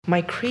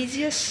My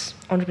craziest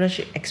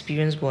entrepreneurship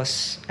experience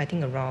was, I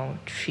think, around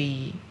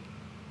three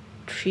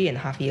and a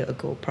half years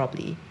ago,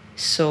 probably.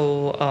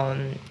 So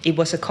it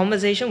was a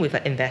conversation with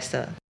an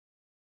investor.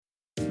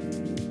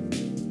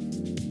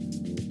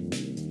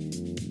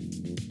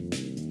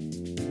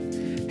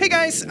 Hey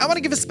guys, I want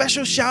to give a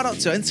special shout out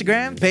to our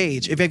Instagram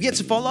page. If you have yet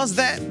to follow us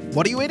there,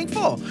 what are you waiting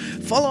for?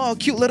 Follow our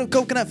cute little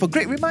coconut for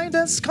great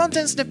reminders,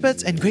 content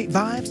snippets, and great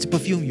vibes to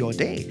perfume your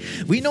day.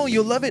 We know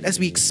you'll love it as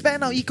we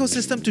expand our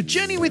ecosystem to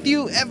journey with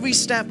you every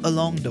step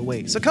along the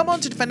way. So come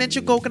on to the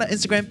Financial Coconut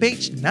Instagram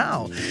page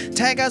now.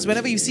 Tag us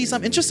whenever you see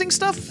some interesting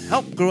stuff.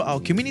 Help grow our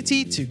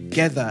community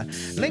together.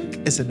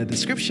 Link is in the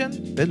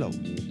description below.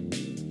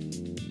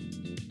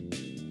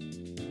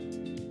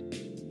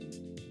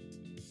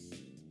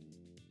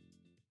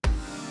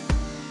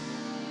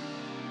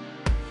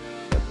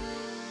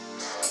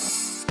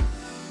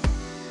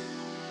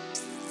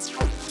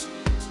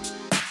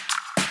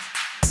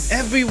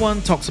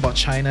 Everyone talks about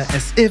China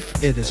as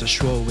if it is a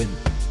sure win.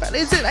 But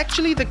is it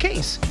actually the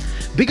case?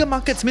 Bigger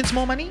markets means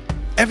more money?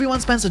 Everyone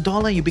spends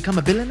 $1 and you become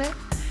a billionaire?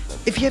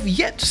 If you have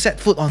yet to set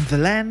foot on the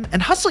land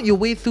and hustle your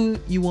way through,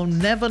 you will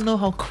never know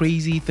how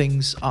crazy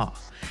things are.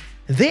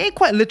 They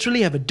quite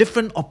literally have a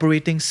different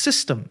operating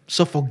system,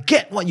 so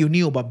forget what you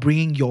knew about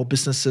bringing your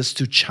businesses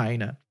to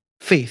China.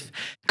 Faith,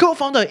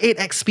 co-founder of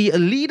 8XP, a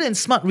leader in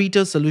smart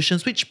retail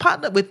solutions which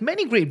partnered with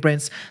many great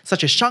brands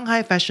such as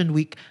Shanghai Fashion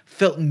Week,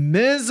 felt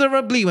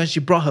miserably when she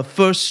brought her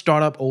first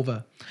startup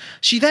over.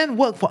 She then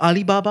worked for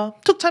Alibaba,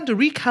 took time to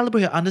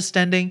recalibrate her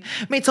understanding,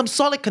 made some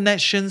solid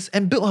connections,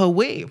 and built her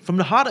way from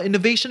the heart of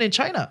innovation in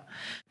China.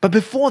 But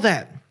before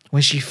that,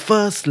 when she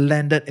first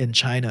landed in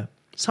China,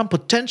 some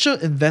potential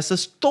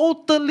investors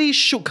totally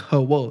shook her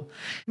world,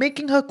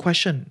 making her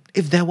question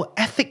if there were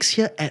ethics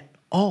here at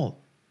all.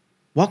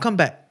 Welcome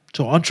back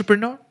to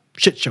Entrepreneur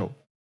Shit Show.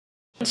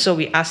 So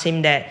we asked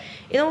him that,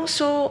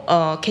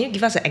 can you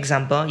give us an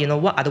example?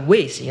 What are the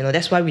ways?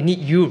 That's why we need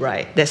you,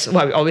 right? That's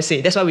why we always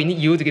say, that's why we need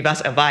you to give us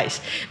advice,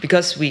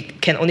 because we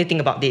can only think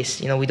about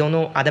this. We don't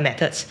know other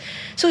methods.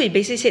 So he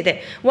basically said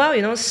that,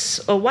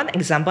 one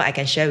example I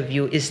can share with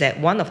you is that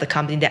one of the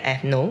company that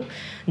I know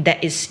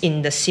that is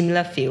in the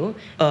similar field,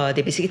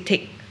 they basically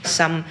take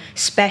some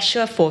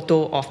special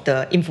photo of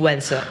the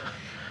influencer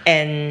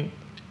and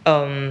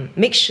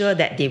make sure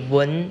that they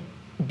won't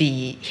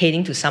be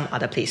heading to some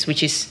other place,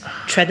 which is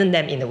threaten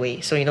them in a way.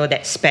 So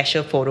that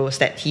special photos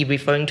that he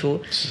referring to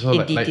so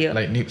in detail.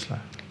 Like nudes lah.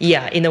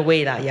 Yeah, in a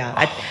way lah. Yeah,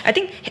 I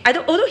think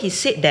although he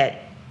said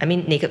that,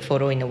 naked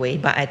photo in a way,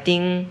 but I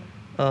think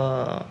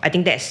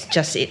that's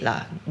just it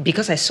lah.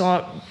 Because I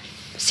saw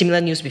similar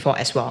news before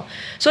as well.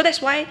 So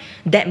that's why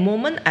that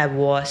moment I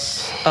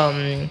was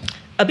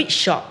a bit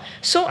shocked.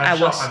 So I'm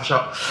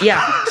shocked.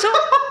 Yeah. So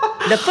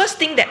the first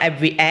thing that I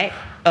react.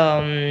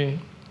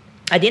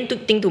 I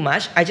didn't think too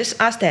much. I just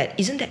asked that,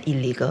 isn't that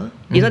illegal?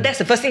 That's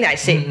the first thing that I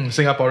said.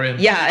 Singaporean.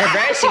 Yeah,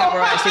 very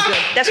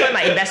Singaporean. That's why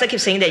my investor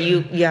keeps saying that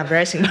you are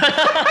very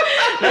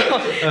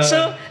Singaporean.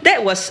 So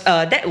that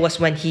was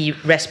when he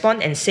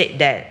responded and said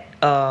that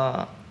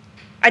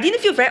I didn't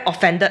feel very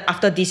offended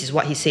after this is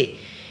what he said.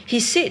 He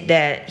said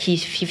that he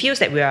feels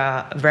that we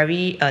are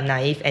very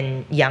naive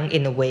and young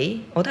in a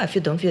way. Although I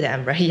don't feel that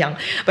I'm very young,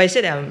 but he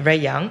said that I'm very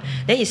young.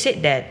 Then he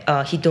said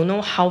that he don't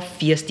know how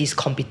fierce this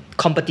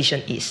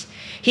competition is.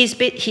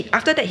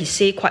 After that he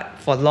say quite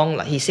a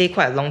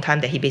long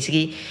time that he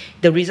basically,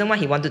 the reason why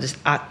he wanted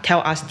to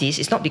tell us this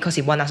is not because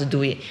he want us to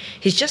do it.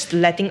 He's just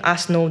letting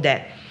us know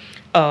that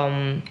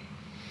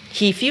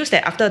he feels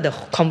that after the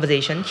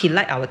conversation, he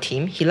liked our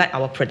team, he liked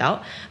our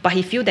product, but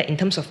he feel that in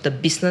terms of the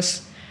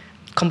business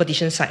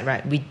competition side,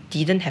 right, we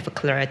didn't have a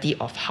clarity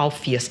of how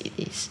fierce it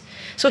is.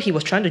 So he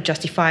was trying to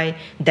justify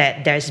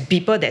that there's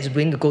people that's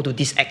willing to go to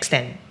this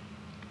extent.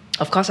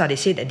 Of course, they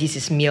say that this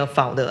is mere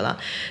founder.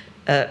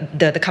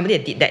 The company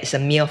that did that is a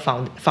mere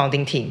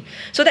founding team.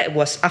 So that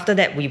was after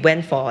that we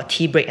went for a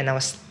tea break, and I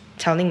was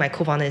telling my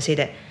co-founder and say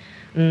that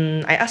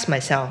I asked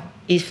myself,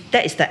 if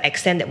that is the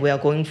extent that we are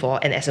going for,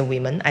 and as a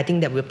woman, I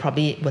think that we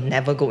probably will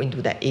never go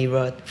into that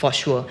area for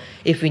sure,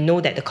 if we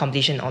know that the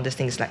competition and all these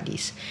things like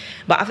this.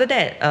 But after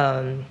that,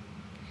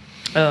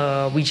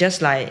 we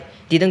just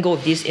didn't go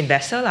with this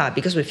investor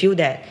because we feel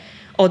that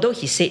although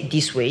he said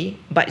this way,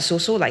 but it's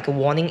also like a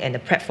warning and a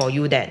prep for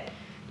you that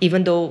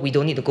even though we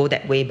don't need to go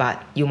that way,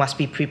 but you must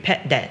be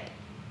prepared that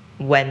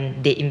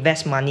when they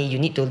invest money, you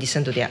need to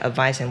listen to their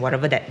advice and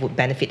whatever that would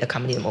benefit the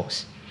company the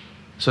most.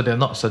 So they're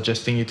not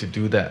suggesting you to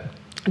do that?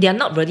 They are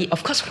not really.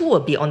 Of course, who will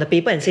be on the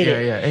paper and say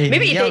that? Hey,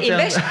 maybe if they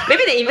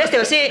invest,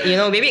 they'll say,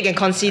 maybe you can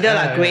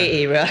consider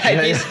gray area like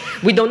this.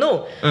 We don't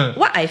know.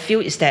 What I feel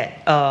is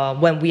that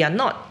when we are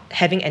not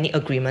having any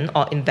agreement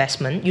or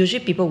investment,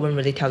 usually people won't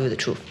really tell you the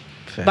truth.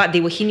 Fair. But they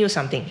will hint you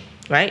something,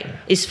 right? Yeah.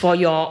 It's for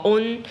your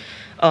own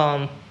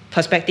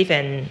perspective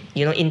and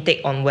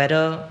intake on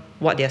whether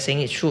what they are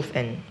saying is truth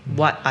and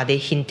what are they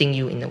hinting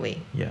you in a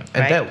way. Yeah,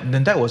 and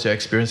right? that was your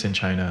experience in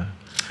China.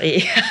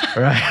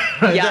 Right.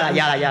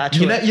 Yeah,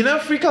 true. You never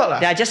freak out lah.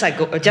 Yeah, just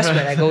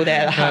when I go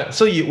there. Right.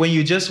 So when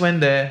you just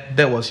went there,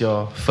 that was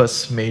your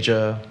first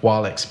major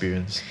wild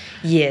experience.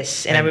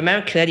 Yes, and I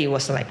remember clearly it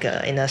was like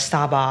in a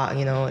Starbucks,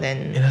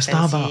 then in a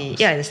Starbucks.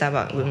 Yeah, in a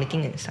Starbucks. We were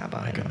meeting in a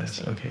Starbucks. Oh my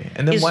goodness. Okay.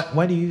 And then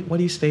why do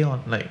you stay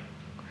on? Like,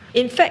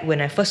 in fact,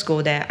 when I first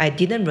go there, I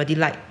didn't really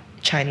like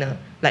China.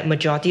 Like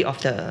majority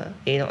of the,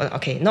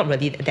 okay, not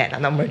really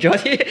that, not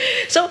majority.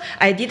 So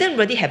I didn't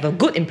really have a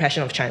good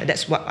impression of China.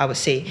 That's what I would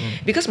say.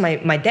 Because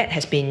my dad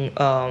has been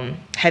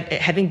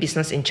having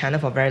business in China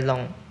for very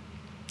long.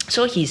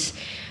 So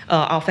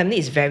our family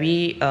is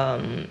very,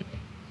 our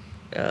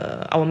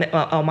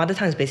mother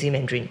tongue is basically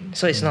Mandarin.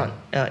 So it's not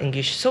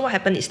English. So what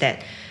happened is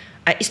that,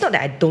 it's not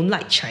that I don't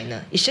like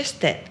China. It's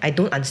just that I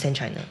don't understand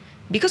China.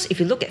 Because if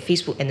you look at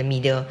Facebook and the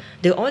media,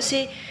 they'll always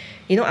say,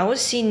 I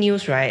always see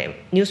news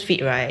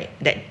feed, right,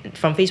 that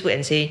from Facebook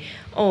and say,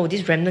 oh,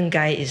 this random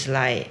guy is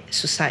like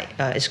suicide,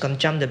 is gonna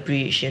jump the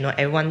bridge,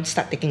 everyone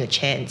start taking a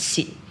chair and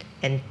sit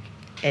and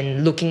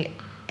looking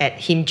at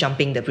him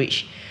jumping the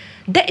bridge.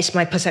 That is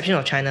my perception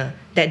of China,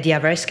 that they are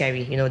very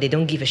scary, they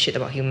don't give a shit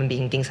about human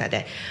beings, things like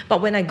that.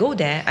 But when I go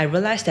there, I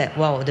realize that,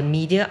 wow, the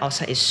media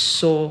outside is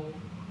so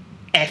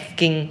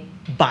effing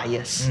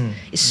biased.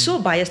 It's so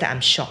biased that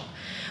I'm shocked.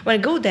 When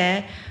I go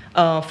there,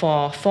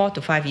 for 4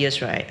 to 5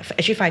 years, right?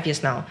 Actually 5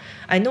 years now.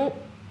 I know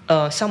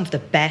some of the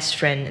best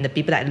friends and the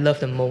people that I love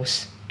the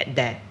most at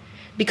that.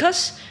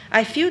 Because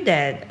I feel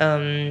that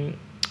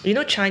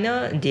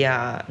China, they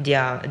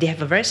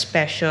have a very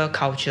special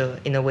culture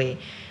in a way.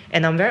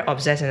 And I'm very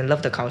obsessed and I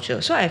love the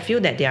culture. So I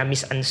feel that they are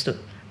misunderstood.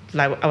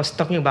 Like I was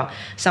talking about,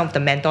 some of the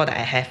mentor that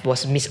I have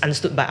was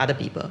misunderstood by other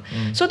people.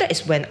 So that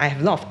is when I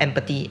have a lot of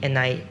empathy and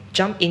I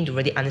jump in to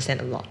really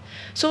understand a lot.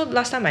 So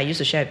last time I used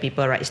to share with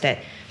people, right, is that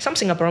some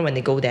Singaporeans, when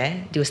they go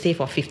there, they will stay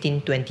for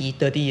 15, 20,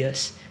 30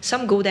 years.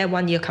 Some go there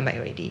 1 year, come back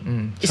already.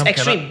 It's some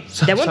extreme.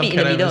 There won't be in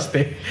the middle.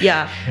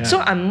 Yeah. So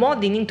I'm more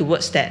leaning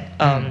towards that.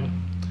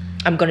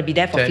 I'm going to be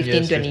there for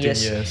 15, 20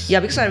 years. Yeah,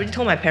 because I already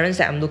told my parents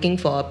that I'm looking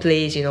for a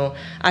place, I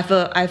have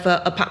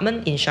an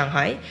apartment in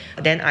Shanghai.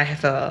 Then I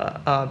have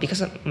because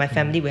of my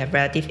family, we have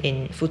relative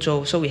in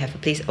Fuzhou, so we have a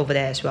place over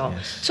there as well.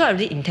 So I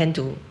really intend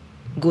to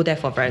go there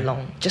for very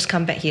long. Just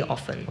come back here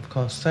often. Of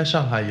course, 在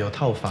上海有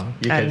套房,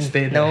 you can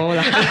stay there. No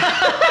lah.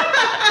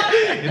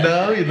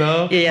 you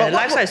know. Yeah, the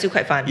lifestyle is still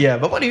quite fun. Yeah,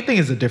 but what do you think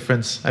is the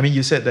difference? I mean,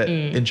 you said that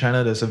in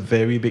China there's a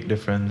very big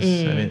difference.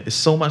 I mean, it's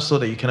so much so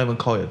that you can't even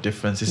call it a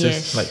difference. It's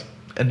just like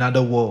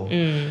another world.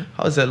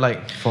 How is that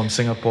like from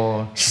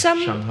Singapore to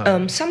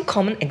Shanghai? Some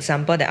common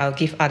example that I'll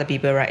give other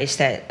people, right, is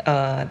that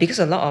because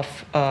a lot of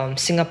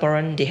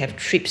Singaporean, they have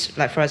trips.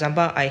 Like for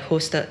example, we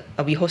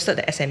hosted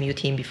the SMU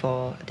team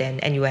before, then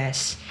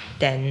NUS,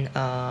 then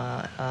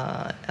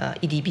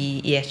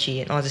EDB,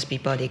 ESG, and all these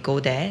people, they go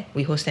there.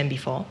 We host them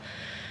before.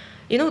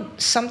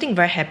 Something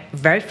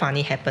very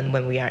funny happened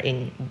when we are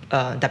in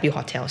W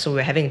Hotel. So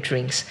we're having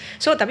drinks.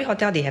 So W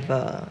Hotel, they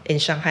have in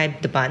Shanghai,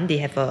 the Ban, they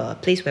have a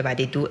place whereby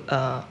they do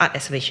art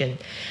exhibition.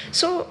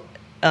 So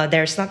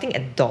there's nothing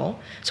at the door.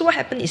 So what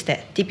happened is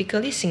that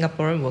typically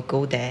Singaporean will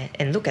go there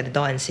and look at the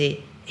door and say,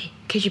 hey,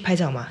 可以去拍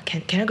照吗?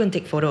 Can I go and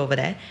take photo over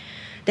there?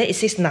 Then it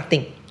says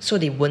nothing. So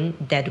they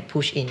won't dare to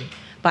push in.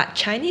 But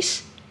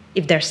Chinese,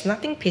 if there's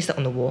nothing pasted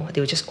on the wall,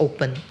 they will just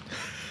open.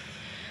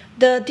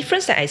 The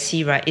difference that I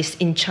see, right, is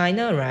in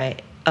China,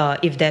 right,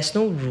 if there's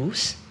no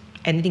rules,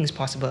 anything is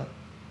possible.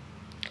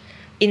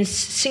 In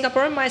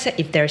Singaporean mindset,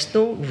 if there's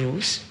no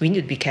rules, we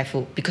need to be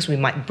careful because we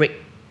might break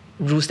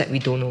rules that we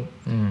don't know.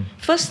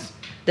 First,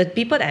 the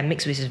people that I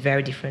mix with is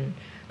very different.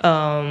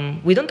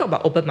 We don't talk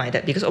about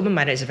open-minded because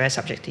open-minded is a very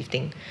subjective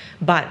thing.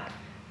 But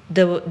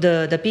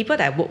the people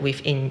that I work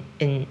with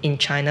in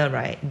China,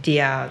 right, they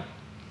are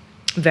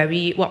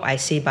very, what I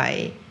say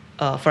by...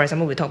 for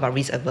example, we talk about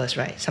risk averse,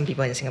 right? Some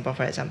people in Singapore,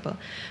 for example.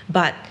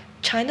 But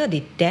China, they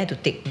dare to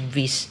take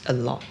risks a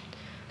lot.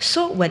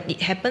 So when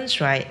it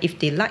happens, right, if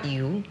they like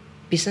you,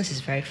 business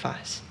is very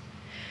fast.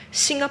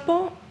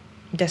 Singapore,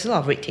 there's a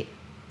lot of red tape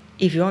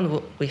if you want to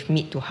work with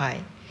mid to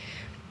high.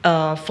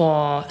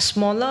 For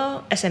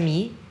smaller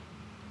SME,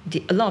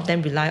 a lot of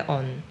them rely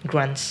on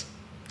grants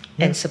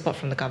and support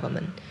from the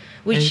government.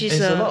 Which is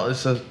a lot.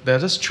 They're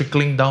just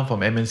trickling down from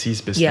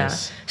MNC's business. Yeah.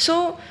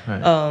 So,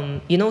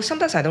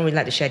 sometimes I don't really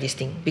like to share this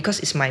thing because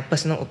it's my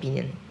personal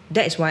opinion.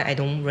 That is why I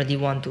don't really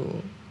want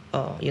to,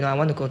 I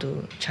want to go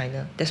to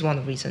China. That's one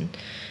of the reasons.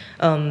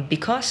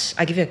 Because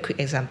I give you a quick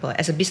example.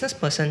 As a business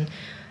person,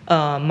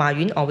 Ma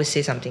Yun always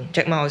say something.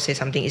 Jack Ma always say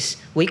something is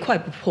唯快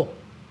不破.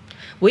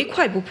 唯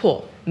快不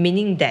破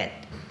meaning that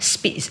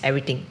speed is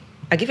everything.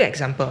 I give you an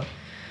example.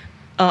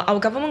 Our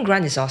government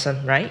grant is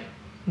awesome, right?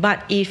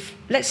 But if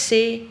let's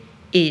say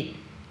it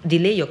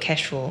delay your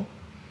cash flow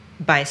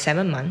by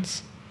 7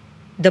 months,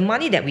 the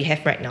money that we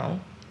have right now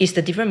is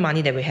the different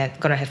money that we have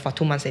gonna have for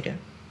 2 months later,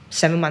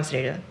 7 months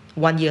later,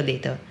 1 year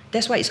later.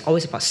 That's why it's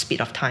always about speed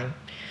of time.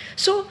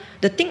 So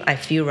the thing I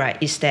feel, right,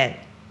 is that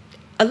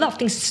a lot of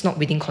things is not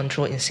within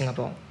control in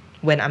Singapore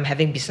when I'm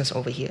having business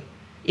over here.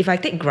 If I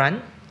take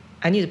grant,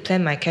 I need to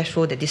plan my cash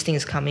flow that this thing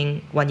is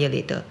coming 1 year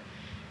later.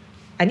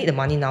 I need the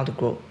money now to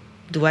grow.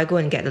 Do I go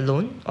and get a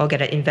loan or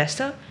get an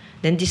investor?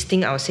 Then this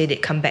thing I would say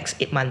that come back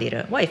 8 months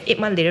later. What if 8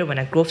 months later when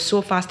I grow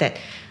so fast that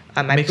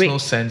my Makes no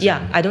sense.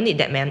 Yeah, I don't need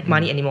that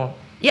money anymore.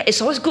 Yeah,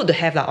 it's always good to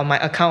have on my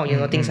account,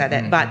 things like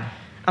that. But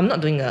I'm not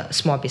doing a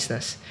small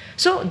business.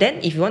 So then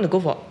if you want to go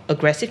for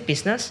aggressive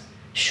business,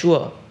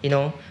 sure,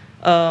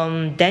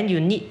 then you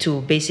need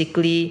to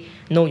basically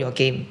know your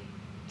game.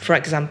 For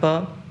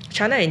example,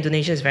 China and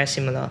Indonesia is very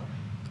similar.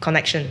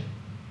 Connection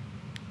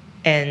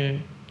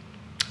and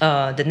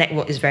the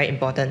network is very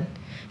important.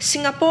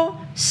 Singapore,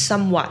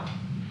 somewhat,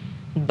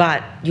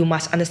 but you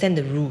must understand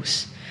the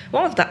rules.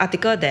 One of the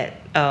article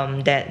that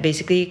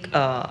basically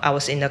I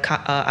was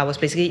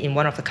basically in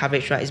one of the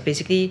coverage, right, is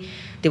basically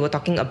they were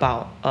talking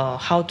about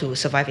how to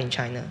survive in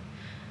China,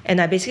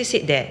 and I basically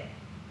said that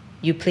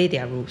you play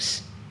their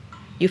rules.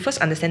 You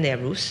first understand their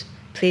rules,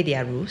 play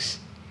their rules,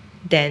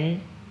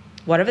 then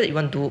whatever that you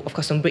want to do, of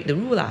course, don't break the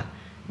rule lah.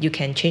 You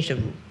can change the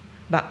rule,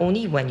 but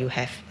only when you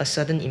have a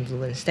certain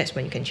influence. That's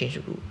when you can change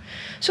the rule.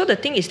 So the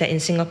thing is that in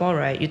Singapore,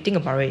 right, you think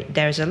about it,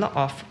 there is a lot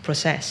of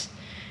process.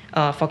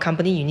 For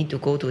company, you need to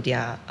go to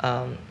their,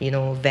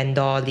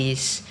 vendor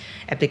list,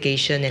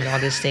 application and all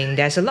this thing.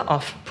 There's a lot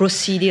of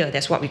procedure.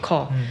 That's what we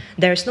call.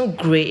 There is no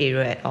gray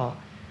area at all.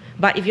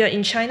 But if you're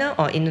in China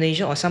or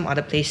Indonesia or some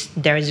other place,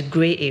 there is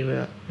gray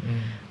area.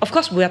 Of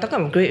course, we are talking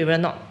about gray area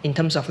not in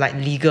terms of like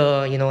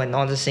legal, and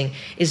all this thing.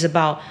 It's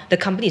about the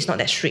company is not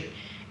that strict,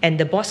 and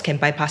the boss can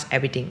bypass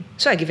everything.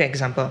 So I give you an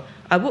example.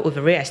 I work with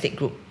a real estate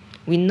group.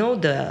 We know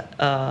the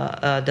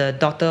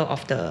daughter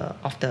of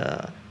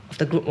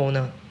the group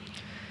owner.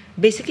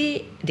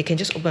 Basically, they can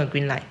just open a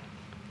green light.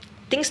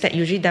 Things that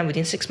usually done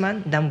within 6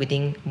 months, done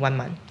within 1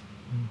 month.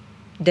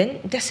 Then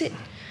that's it.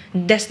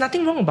 There's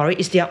nothing wrong about it.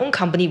 It's their own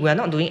company. We are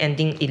not doing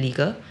anything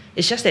illegal.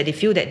 It's just that they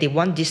feel that they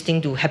want this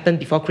thing to happen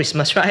before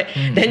Christmas, right?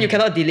 Then you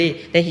cannot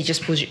delay. Then he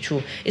just push it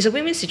through. It's a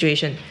win-win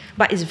situation.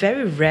 But it's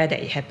very rare that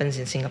it happens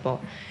in Singapore.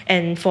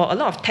 And for a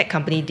lot of tech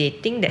companies, they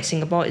think that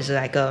Singapore is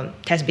like a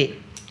test bed.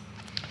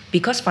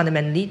 Because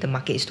fundamentally, the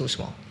market is too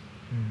small.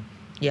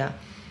 Yeah.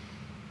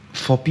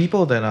 For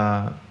people that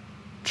are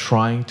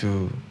trying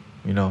to,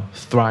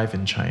 thrive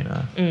in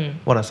China,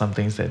 what are some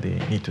things that they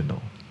need to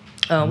know?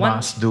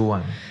 Must do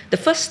one. The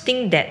first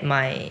thing that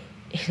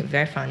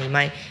very funny,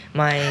 my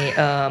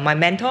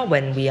mentor,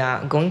 when we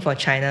are going for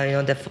China,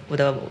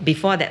 the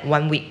before that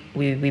 1 week,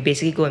 we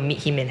basically go and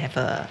meet him and have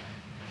a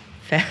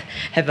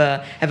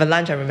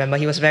lunch. I remember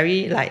he was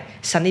very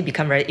suddenly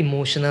become very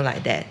emotional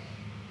like that.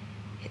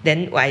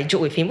 Then I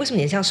joke with him, 为什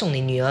么你像送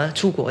你女儿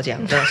出国这样?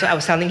 So I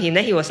was telling him,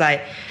 then he was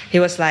like,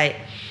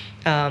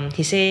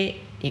 he say,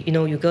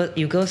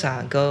 you girls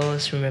are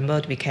girls,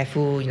 remember to be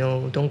careful,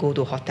 don't go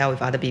to a hotel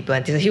with other people.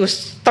 And he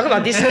was talking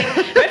about this very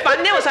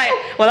funny. Then I was like,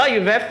 well,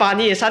 you're very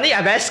funny. Suddenly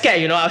I'm very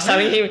scared, I was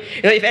telling him,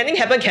 if anything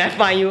happen, can I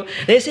find you?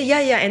 Then he said,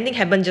 yeah, anything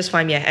happen, just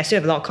find me. I still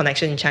have a lot of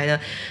connection in China.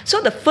 So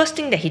the first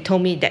thing that he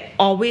told me that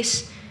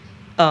always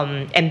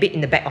embed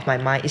in the back of my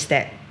mind is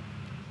that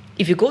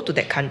if you go to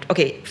that country,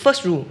 okay,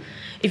 first rule,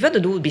 if you want to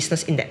do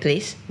business in that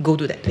place, go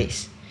to that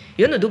place.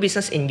 You want to do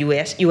business in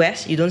US,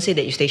 you don't say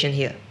that you station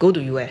here. Go to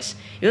US.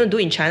 You want to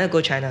do in China, go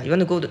China. You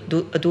want to go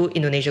do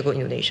Indonesia, go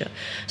Indonesia.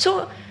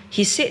 So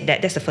he said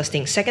that that's the first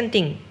thing. Second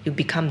thing, you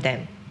become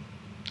them.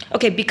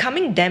 Okay,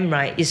 becoming them,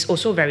 right, is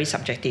also very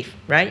subjective,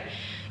 right?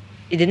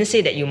 It didn't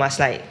say that you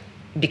must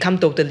become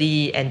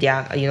totally and they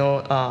are,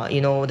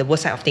 the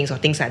worst side of things or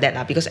things like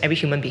that, because every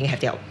human being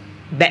have their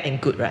bad and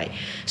good, right?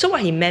 So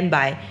what he meant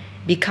by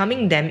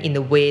becoming them in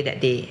the way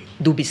that they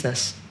do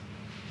business.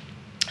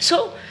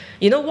 So,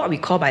 what we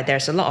call by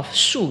there's a lot of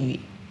术语,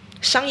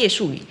 商业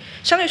术语.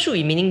 商业术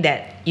语 meaning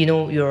that,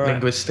 you're...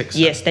 Linguistics.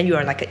 Yes, then you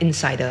are like an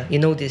insider. You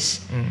know this.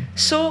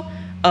 So,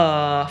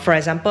 for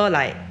example,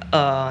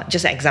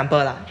 just an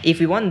example, if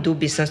we want to do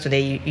business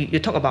today, you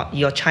talk about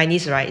your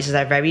Chinese, right? It's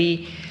like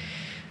very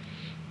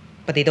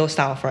potato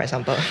style, for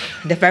example.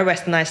 They're very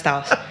westernized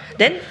styles.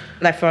 Then,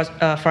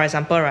 for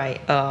example, right,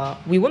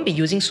 we won't be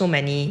using so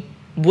many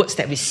words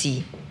that we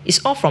see.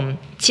 It's all from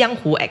江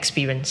湖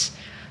experience.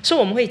 So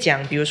我们会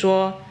讲，比如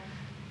说，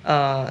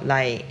好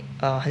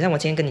像我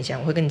今天跟你讲，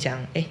我会跟你讲，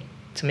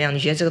怎么样？你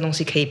觉得这个东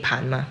西可以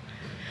盘吗？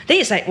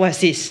 Then it's like, what's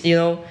this?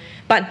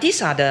 But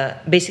these are the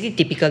basically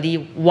typically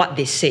what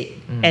they say,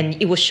 and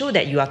it will show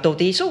that you are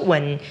totally. So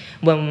when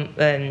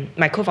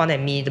my co-founder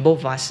and me, the both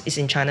of us, is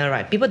in China,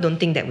 right? People don't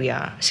think that we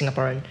are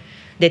Singaporean.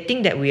 They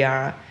think that we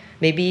are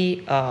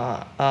maybe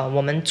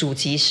我们祖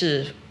籍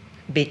是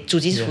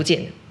福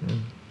建。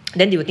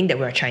Then they will think that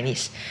we are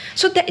Chinese.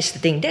 So that is the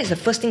thing. That is the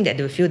first thing that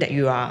they will feel that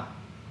you are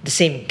the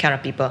same kind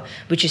of people,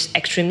 which is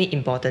extremely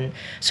important.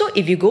 So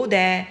if you go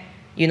there,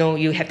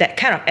 you have that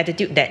kind of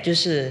attitude that 就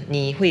是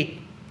你会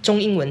中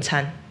英文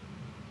餐.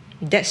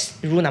 That's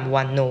rule number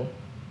 1. No.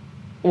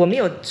 我没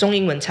有中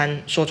英文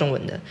餐说中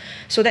文的.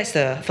 So that's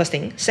the first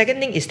thing. Second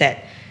thing is that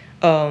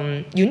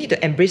you need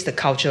to embrace the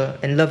culture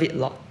and love it a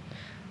lot.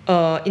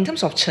 In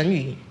terms of 成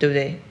语, 对不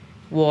对?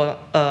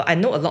 I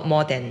know a lot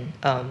more than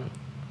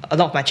a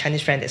lot of my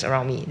Chinese friends that's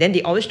around me, then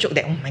they always joke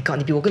that, oh my god,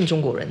 你比我更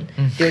中国人.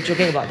 They were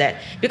joking about that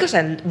because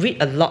I read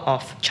a lot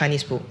of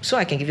Chinese books. So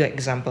I can give you an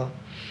example.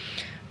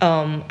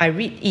 I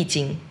read 易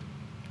经.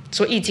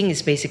 So 易经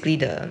is basically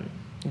the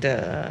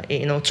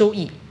周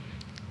易.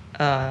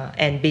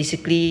 And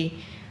basically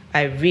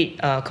I read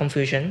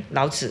Confucian,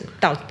 老子,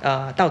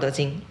 道德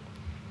经.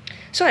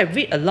 So I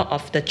read a lot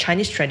of the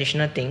Chinese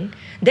traditional thing.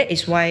 That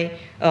is why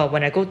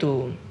when I go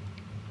to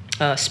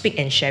speak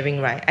and sharing,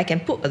 right, I can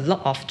put a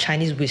lot of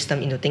Chinese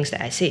wisdom into things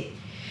that I say.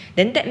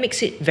 Then that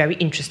makes it very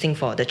interesting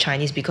for the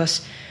Chinese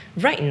because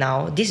right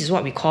now, this is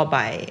what we call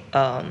by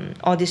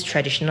all this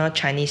traditional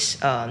Chinese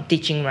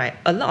teaching, right?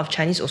 A lot of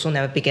Chinese also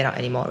never pick it up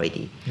anymore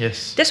already.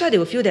 Yes. That's why they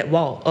will feel that,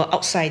 wow, an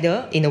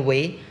outsider, in a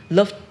way,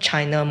 love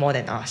China more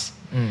than us.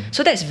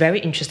 So that's very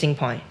interesting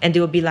point. And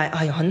they will be like,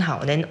 哎呦很好.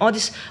 And then all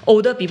these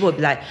older people will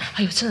be like,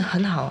 哎呦真的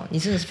很好, 你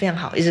真的是非常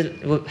好.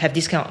 Will have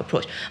this kind of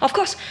approach. Of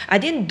course, I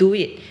didn't do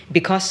it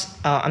because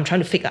I'm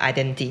trying to fake an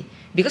identity.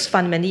 Because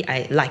fundamentally,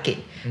 I like it.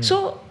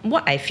 So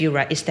what I feel,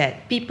 right, is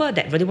that people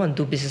that really want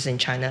to do business in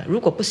China, 如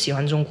果不喜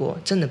欢中国，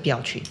真的不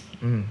要去.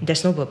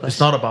 There's no purpose. It's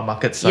not about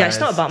market size. Yeah, it's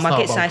not about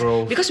market size.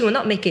 Growth. Because you will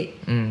not make it,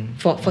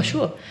 for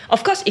sure.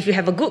 Of course, if you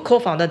have a good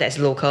co-founder that's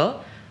local,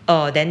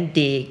 then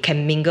they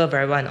can mingle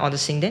very well and all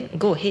this thing, then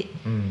go ahead.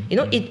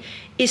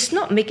 It's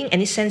not making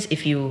any sense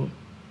if you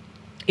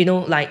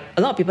like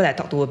a lot of people that I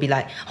talk to will be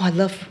like, oh, I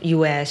love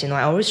US,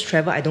 I always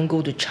travel, I don't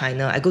go to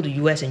China, I go to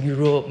US and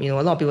Europe, a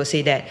lot of people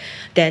say that.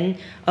 Then,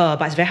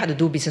 but it's very hard to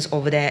do business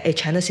over there. Hey,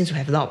 China seems to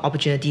have a lot of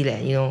opportunity there,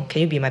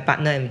 can you be my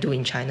partner and do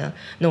in China?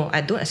 No,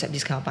 I don't accept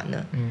this kind of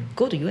partner.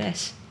 Go to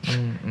US.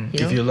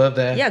 If you love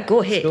there, yeah, go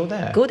ahead. Go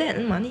there. Go there and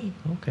earn money.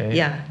 Okay.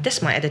 Yeah,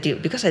 that's my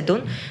attitude because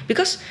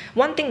because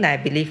one thing that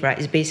I believe, right,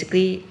 is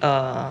basically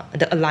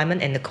the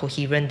alignment and the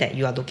coherence that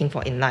you are looking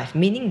for in life.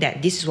 Meaning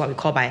that this is what we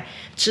call by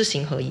知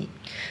行合一.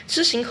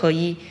 知行合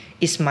一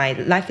is my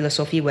life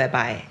philosophy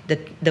whereby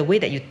the way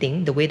that you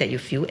think, the way that you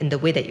feel, and the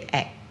way that you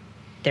act,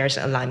 there's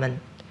alignment.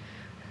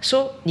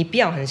 So 你不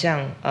要很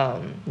像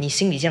你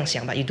心里这样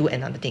想 but you do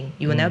another thing,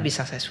 you will never be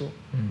successful.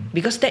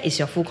 Because that is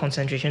your full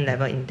concentration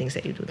level in things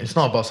that you do. It's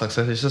not about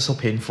success, it's just so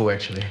painful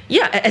actually.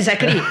 Yeah,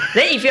 exactly.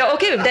 Then if you're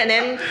okay with that,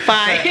 then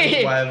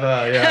fine.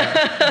 Whatever,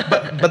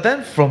 yeah. But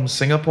then from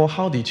Singapore,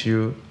 how did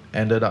you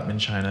ended up in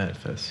China at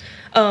first?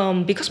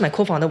 Because my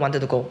co-founder wanted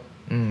to go.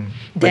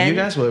 But you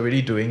guys were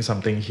already doing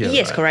something here.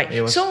 Yes, right?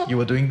 correct. So you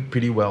were doing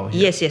pretty well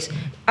here. Yes.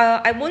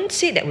 I won't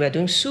say that we are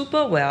doing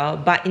super well,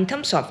 but in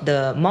terms of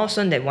the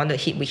milestone that we want to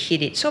hit, we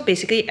hit it. So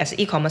basically, as an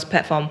e-commerce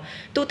platform,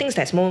 two things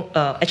that's more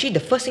actually the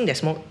first thing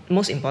that's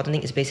most important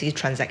thing is basically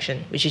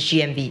transaction, which is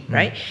GMV,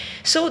 right?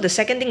 So the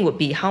second thing would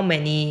be how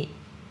many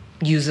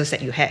users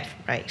that you have,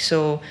 right?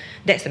 So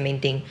that's the main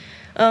thing.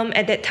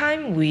 At that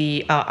time,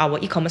 our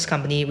e-commerce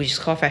company, which is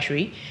called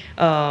Fashery,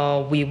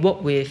 we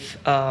work with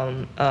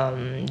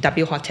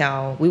W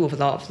Hotel. We work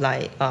with a lot of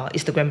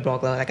Instagram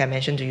blogger, like I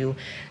mentioned to you.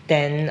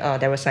 Then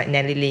there was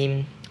Nelly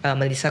Lim,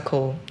 Melissa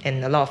Cole,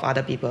 and a lot of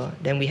other people.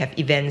 Then we have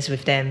events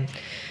with them.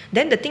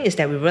 Then the thing is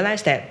that we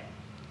realized that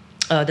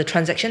the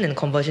transaction and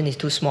conversion is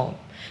too small.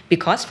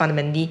 Because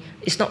fundamentally,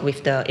 it's not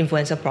with the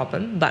influencer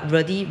problem, but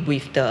really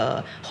with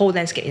the whole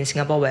landscape in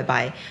Singapore,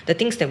 whereby the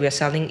things that we are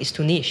selling is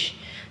too niche.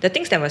 The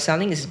things that we're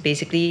selling is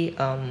basically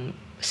 100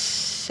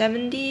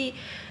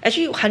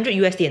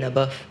 USD and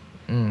above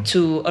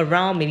to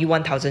around maybe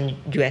 1,000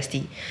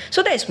 USD.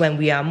 So that is when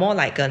we are more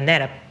like a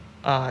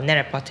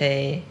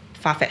net-a-porter,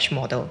 far-fetched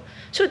model.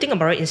 So think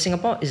about it, in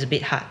Singapore, it's a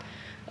bit hard.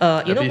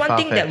 One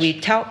thing that we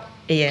tell...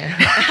 Yeah.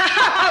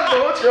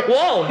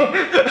 Whoa,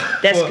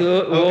 that's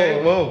good. Whoa.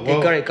 Okay, whoa.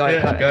 Got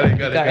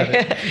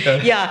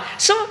it. Yeah.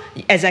 So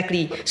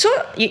exactly. So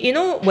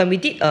when we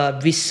did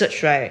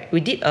research, right? We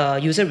did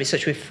user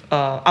research with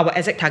our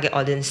exact target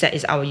audience. That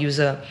is our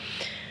user.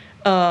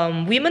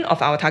 Women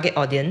of our target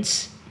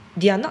audience,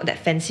 they are not that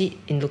fancy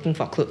in looking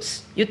for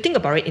clothes. You think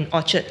about it in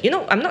Orchard.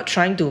 I'm not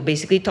trying to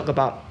basically talk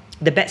about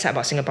the bad side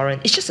about Singaporean.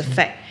 It's just a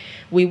fact.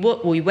 We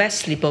wear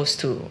slippers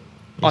to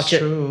Orchard.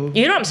 True.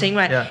 You know what I'm saying,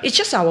 right? Yeah. It's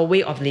just our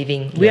way of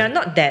living. We are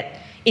not that,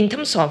 in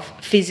terms of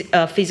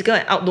physical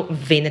and outlook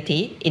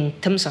vanity, in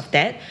terms of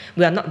that,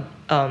 we are not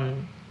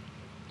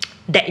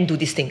that into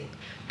this thing.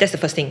 That's the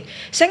first thing.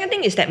 Second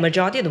thing is that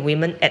majority of the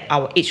women at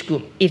our age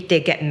group, if they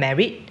get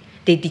married,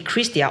 they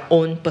decrease their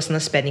own personal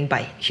spending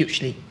by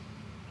hugely.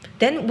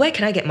 Then where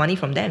can I get money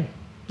from them,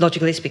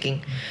 logically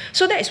speaking?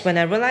 So that is when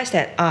I realized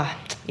that,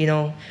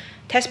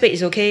 test bed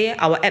is okay,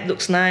 our app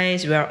looks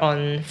nice, we are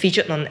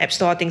featured on App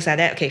Store, things like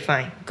that. Okay,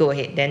 fine, go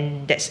ahead.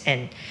 Then that's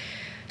end.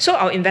 So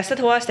our investor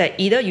told us that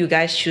either you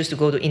guys choose to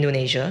go to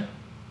Indonesia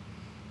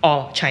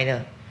or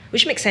China,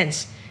 which makes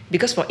sense.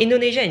 Because for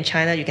Indonesia and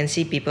China, you can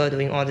see people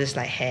doing all this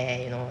like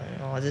hair,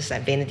 all this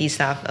like vanity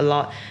stuff a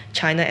lot.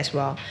 China as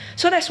well.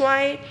 So that's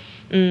why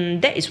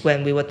that is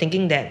when we were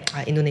thinking that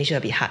Indonesia a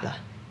bit hard lah.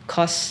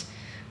 Cause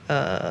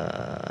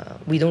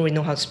we don't really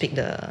know how to speak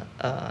the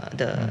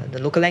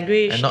local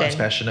language. And not as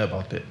passionate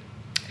about it.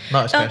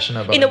 Not as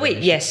passionate about in a way,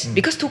 Indonesia. yes,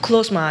 because too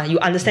close ma, you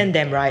understand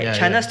them, right? Yeah,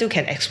 China yeah. still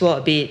can explore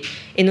a bit.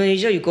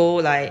 Indonesia, you go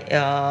like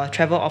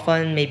travel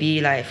often,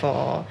 maybe like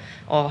for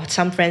or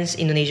some friends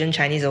Indonesian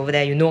Chinese over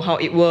there. You know how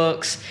it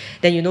works.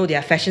 Then you know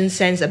their fashion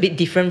sense a bit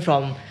different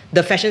from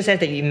the fashion sense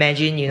that you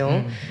imagine. You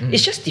know,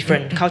 it's just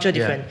different, culture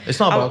different. Yeah. It's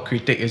not about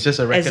critique. It's just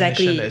a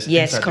recognition that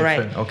Yes, things are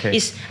correct. different.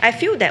 Okay. I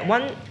feel that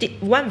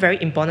one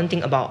very important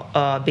thing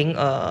about being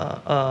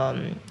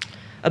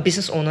a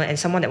business owner and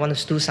someone that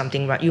wants to do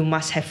something right, you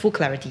must have full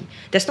clarity.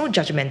 There's no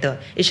judgmental.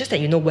 It's just that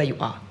you know where you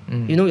are.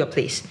 You know your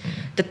place.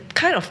 The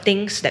kind of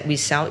things that we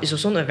sell is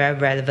also not very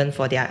relevant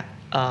for their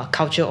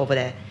culture over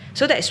there.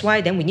 So that's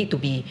why then we need to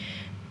be,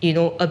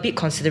 a bit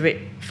considerate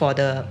for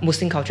the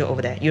Muslim culture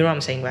over there. You know what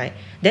I'm saying, right?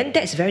 Then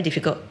that's very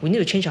difficult. We need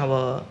to change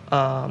our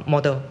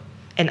model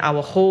and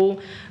our whole,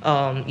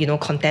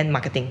 content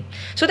marketing.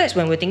 So that's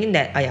when we're thinking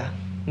that,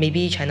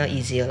 maybe China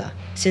easier lah.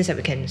 Since that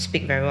we can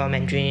speak very well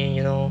Mandarin,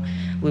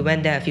 we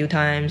went there a few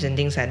times and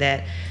things like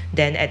that.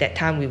 Then at that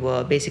time we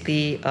were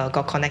basically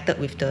got connected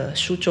with the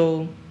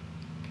Suzhou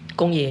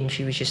工业园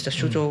区, which is the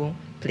Suzhou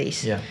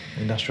place. Yeah,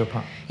 industrial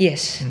park.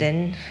 Yes,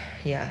 then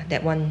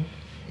that one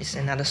is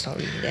another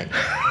story then.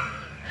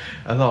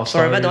 A lot of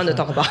Sorry, stories. I don't want to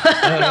talk about.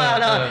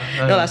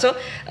 No. So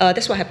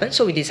that's what happened.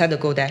 So we decided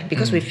to go there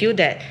because we feel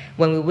that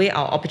when we weigh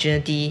our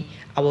opportunity,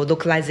 our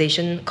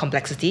localization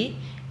complexity,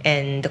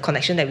 and the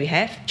connection that we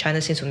have, China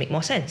seems to make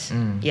more sense.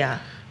 Yeah.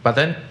 But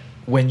then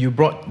when you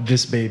brought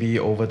this baby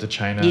over to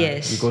China,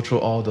 Yes. you go through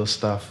all those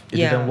stuff. It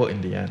didn't work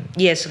in the end.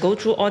 Yes, go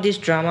through all this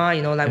drama,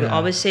 we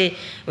always say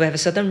we have a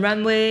certain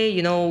runway,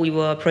 we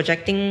were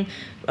projecting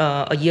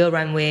a year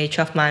runway,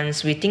 12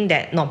 months. We think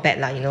that not bad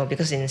lah,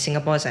 because in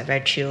Singapore it's like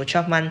very chill.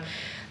 12 months,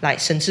 like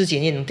省吃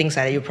俭用 things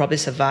like that, you probably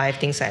survive,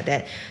 things like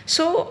that.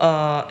 So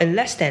in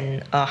less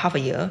than half a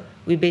year,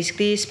 we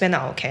basically spent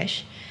our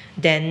cash.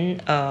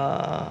 Then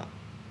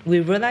we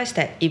realized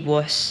that it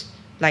was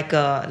like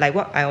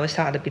what I always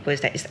tell other people is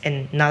that it's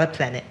another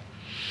planet.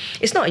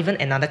 It's not even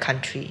another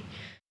country.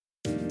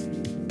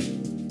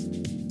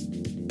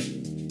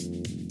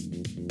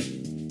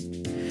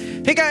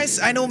 Hey guys,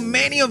 I know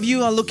many of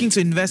you are looking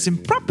to invest in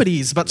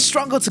properties but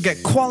struggle to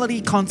get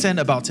quality content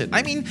about it.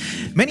 I mean,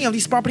 many of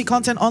these property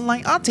content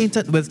online are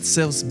tainted with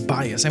sales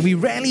bias and we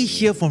rarely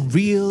hear from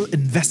real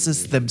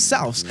investors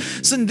themselves.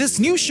 So in this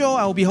new show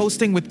I will be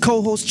hosting with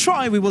co-host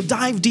Troy, we will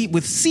dive deep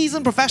with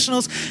seasoned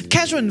professionals,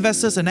 casual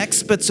investors and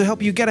experts to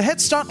help you get a head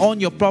start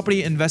on your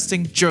property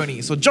investing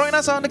journey. So join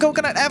us on the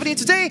Coconut Avenue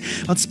today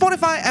on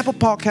Spotify, Apple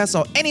Podcasts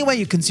or anywhere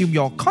you consume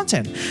your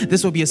content.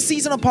 This will be a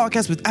seasonal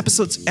podcast with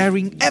episodes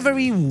airing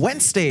every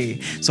Wednesday.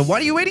 So what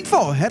are you waiting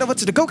for? Head over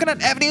to the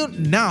Coconut Avenue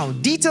now.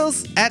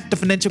 Details at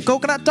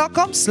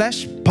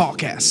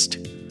thefinancialcoconut.com/podcast.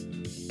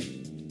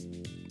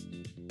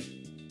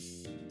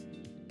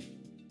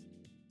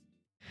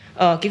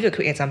 Give you a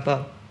quick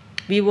example.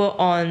 We were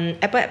on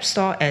Apple App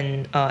Store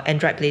and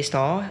Android Play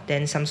Store,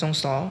 then Samsung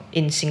Store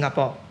in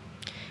Singapore.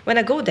 When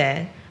I go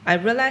there, I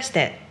realized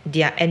that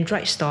their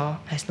Android store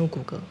has no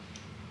Google.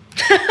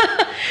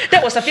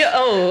 That was a few.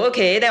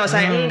 Okay. That was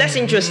like that's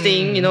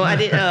interesting. I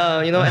did.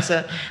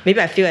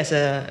 Maybe I feel as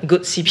a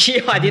good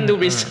CPO, I didn't do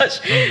research.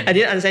 I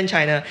didn't understand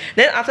China.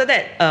 Then after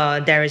that,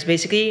 there is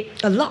basically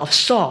a lot of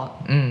store.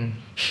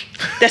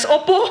 There's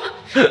Oppo.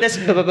 There's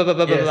blah blah blah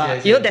blah blah blah.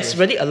 There's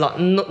really a lot.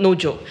 No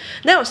joke.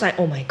 Then I was like,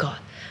 oh my god.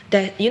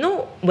 That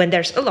when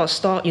there's a lot of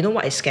store, you know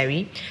what is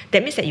scary?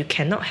 That means that you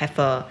cannot have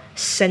a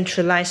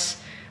centralized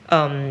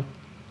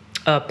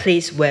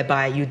place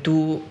whereby you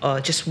do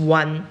just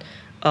one.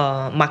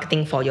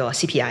 Marketing for your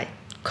CPI,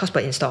 cost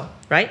per install,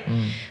 right?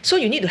 So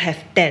you need to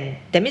have 10.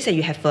 That means that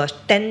you have a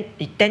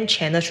 10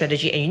 channel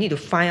strategy and you need to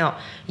find out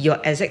your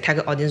exact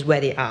target audience where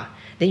they are.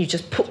 Then you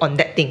just put on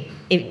that thing.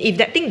 If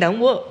that thing doesn't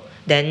work,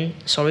 then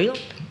sorry,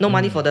 no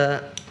money for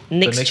the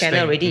next channel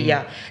thing. already.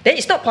 Yeah. Then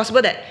it's not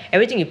possible that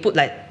everything you put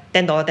like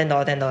 $10,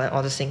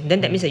 all this thing.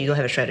 Then that means that you don't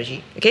have a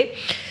strategy. Okay?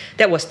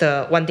 That was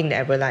the one thing that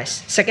I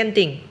realized. Second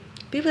thing,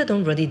 people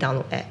don't really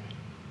download app.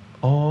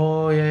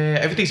 Oh yeah.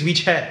 Everything's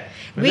WeChat.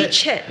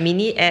 WeChat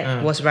mini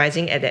app was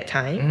rising at that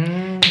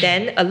time.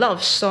 Then a lot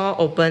of store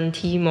open,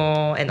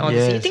 Tmall and all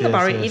this thing. You think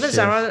about it, even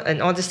Zara and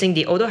all this thing,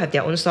 they although have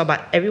their own store,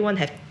 but everyone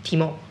have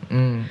Tmall.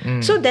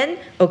 So then,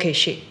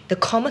 the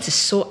commerce is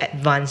so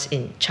advanced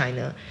in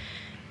China.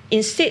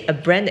 Instead, a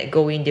brand that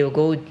go in, they will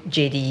go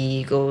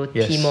JD, go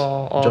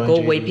Tmall, or join go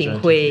JD, Wei Ping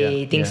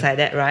Hui, things like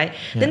that, right?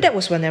 Yeah. Then that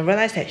was when I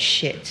realized that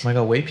shit. Oh my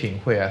god, Wei Ping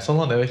Hui. So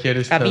long never hear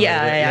this term.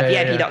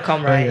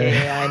 VIP.com, right?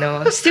 Yeah, I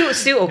know. Still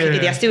okay.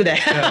 They are still there.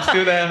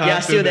 Still there. Yeah,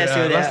 still there.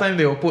 Last time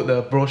they will put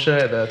the brochure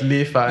at the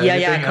lift.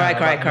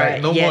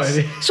 Correct. No more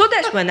already. So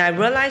that's when I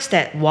realized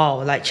that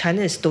wow, like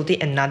China is totally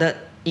another.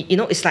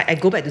 It's like I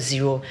go back to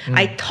zero.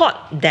 I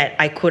thought that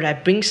I could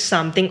have bring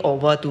something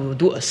over to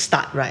do a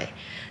start, right?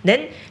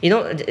 Then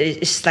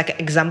it's like an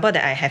example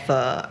that I have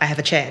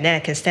a chair, and then I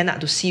can stand up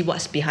to see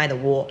what's behind the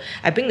wall.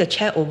 I bring the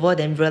chair over,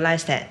 then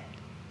realize that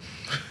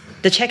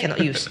the chair cannot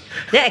use.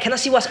 Then I cannot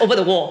see what's over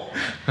the wall.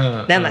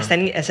 Then I'm like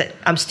standing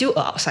I'm still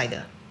an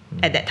outsider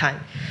at that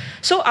time.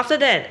 So after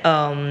that,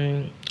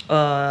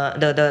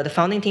 the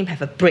founding team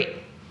have a break.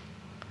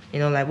 You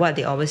know, like what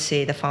they always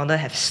say, the founder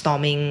have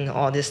storming,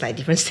 all this like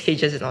different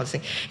stages and all this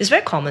thing. It's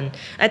very common.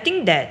 I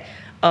think that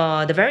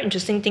the very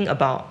interesting thing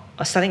about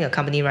starting a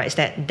company, right, is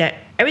that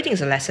everything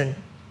is a lesson.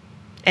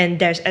 And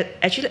there's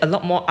actually a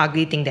lot more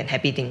ugly thing than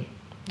happy thing.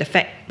 The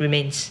fact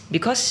remains.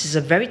 Because it's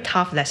a very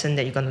tough lesson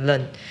that you're going to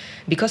learn.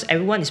 Because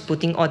everyone is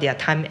putting all their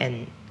time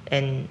and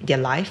their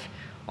life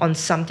on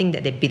something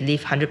that they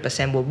believe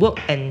 100% will work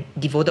and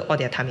devoted all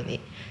their time in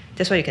it.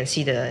 That's why you can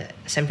see the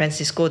San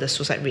Francisco, the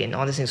suicide rate and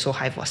all this is so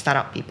high for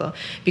startup people.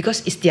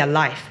 Because it's their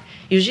life.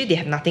 Usually they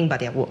have nothing but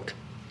their work.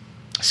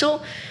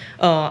 So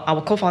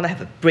our co-founder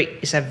have a break.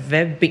 It's a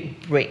very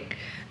big break.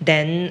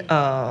 Then,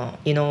 that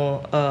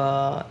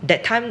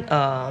time,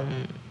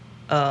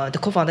 the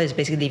co-founder is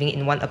basically living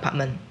in one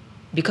apartment.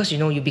 Because,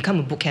 you become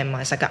a boot camp,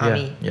 it's like an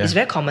army. Yeah. It's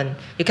very common.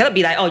 You cannot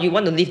be like, oh, you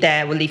want to live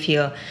there, we'll live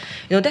here.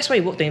 That's why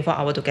you work 24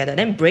 hours together.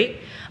 Then break,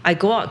 I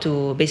go out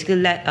to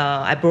basically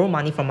I borrow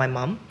money from my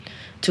mom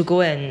to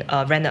go and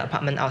rent an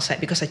apartment outside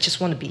because I just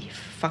want to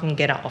fucking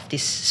get out of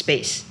this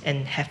space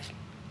and have,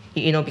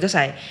 because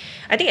I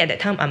think at that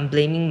time I'm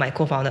blaming my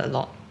co-founder a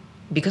lot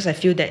because I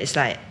feel that it's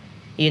like,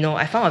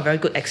 I found a very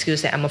good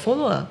excuse that I'm a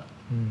follower,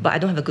 but I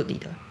don't have a good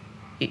leader.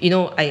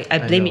 I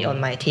blame it on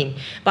my team.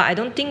 But I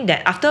don't think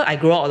that after I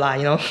grow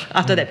up,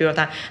 after that period of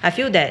time, I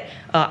feel that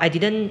I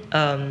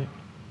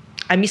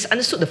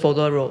misunderstood the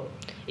follower role.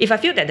 If I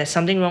feel that there's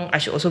something wrong, I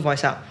should also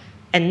voice out.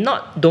 And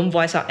don't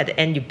voice out at the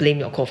end, you blame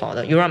your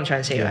co-founder. You know what I'm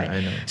trying to say, right? I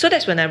know. So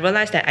that's when I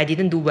realized that I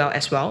didn't do well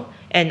as well.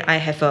 And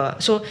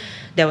so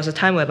there was a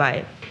time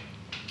whereby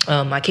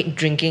I kept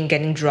drinking,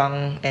 getting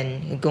drunk,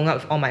 and going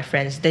out with all my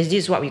friends. This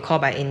is what we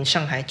call in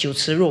Shanghai 酒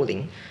池肉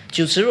林.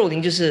 酒池肉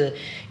林就是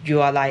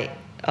you are like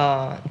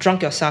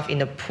drunk yourself in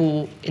the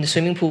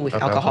swimming pool with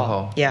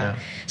alcohol. Yeah.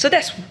 So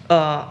that's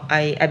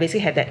I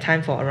basically had that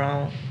time for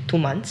around 2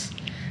 months.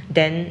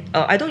 Then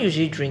I don't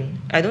usually drink.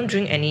 I don't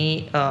drink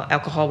any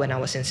alcohol when I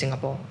was in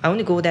Singapore. I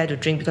only go there to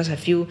drink because I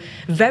feel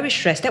very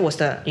stressed. That was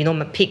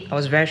my peak. I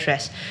was very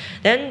stressed.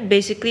 Then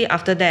basically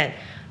after that,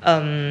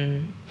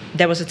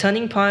 there was a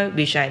turning point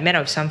which I met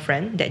up with some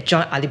friend that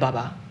joined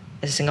Alibaba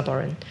as a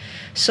Singaporean.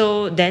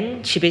 So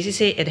then she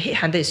basically said, the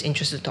headhunter is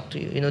interested to talk to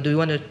you. Do you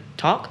want to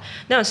talk?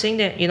 Then I was saying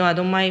that, I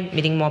don't mind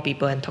meeting more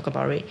people and talk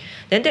about it.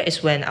 Then that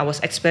is when I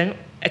was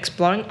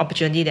exploring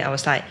opportunity that I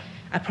was like,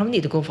 I probably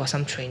need to go for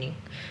some training.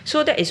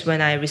 So that is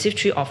when I received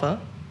 3 offers.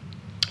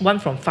 One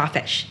from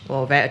Farfetch.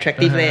 Oh, very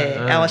attractive.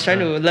 I was trying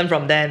to learn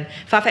from them.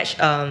 Farfetch,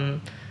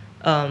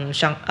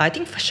 I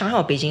think Shanghai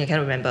or Beijing, I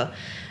can't remember.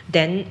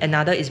 Then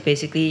another is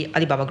basically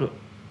Alibaba Group.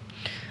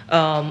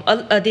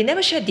 They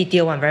never share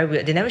detail one, very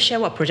weird. They never share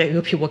what project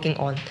you'll be working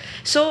on.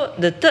 So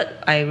the third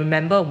I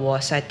remember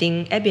was, I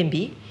think,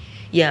 Airbnb.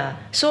 Yeah,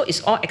 so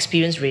it's all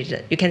experience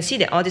related. You can see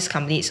that all these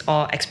companies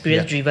are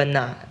experience driven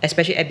now,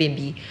 especially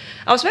Airbnb.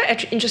 I was very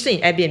interested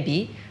in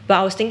Airbnb, but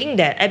I was thinking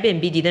that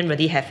Airbnb didn't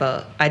really have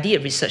I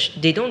did research.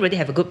 They don't really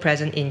have a good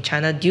presence in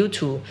China due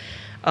to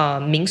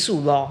民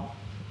宿 law.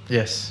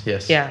 Yes.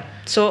 Yeah,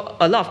 so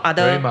a lot of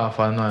other very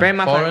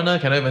mafan. Foreigner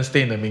cannot even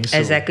stay in the 民宿.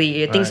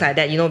 Exactly, right. Things like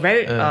that.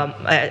 Very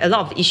a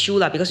lot of issue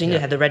because you need to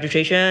have the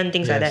registration,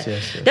 things like that.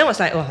 Yes. Then I was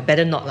like,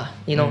 better not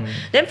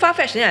Then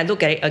Farfetch. Then I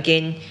look at it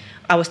again.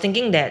 I was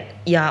thinking that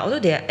although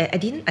I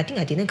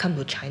didn't come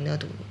to China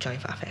to join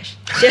Farfetch.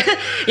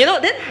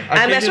 Then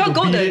I might as well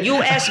go to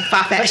US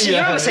Farfetch. You know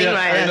what I'm saying,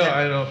 right?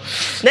 I know.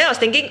 Then I was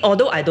thinking,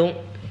 although I don't.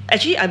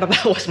 Actually, Alibaba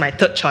was my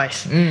third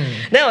choice.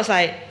 Then I was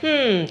like,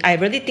 I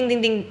really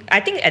think.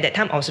 I think at that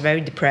time I was very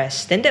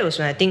depressed. Then that was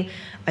when I think,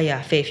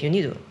 Faith, you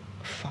need to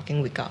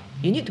fucking wake up.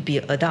 You need to be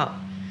an adult.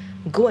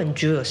 Go and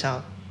drill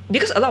yourself.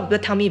 Because a lot of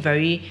people tell me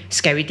very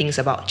scary things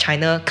about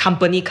China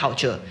company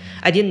culture.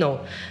 I didn't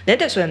know. Then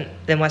that's when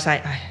I was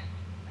like, I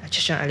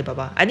just joined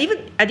Alibaba. I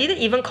didn't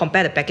even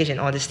compare the package and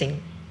all this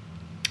thing.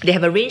 They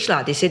have a range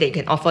lah. They say that you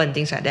can offer and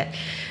things like that.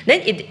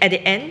 Then at the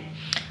end,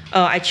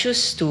 I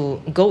choose to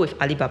go with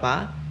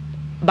Alibaba.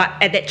 But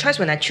at that choice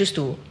when I choose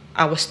to,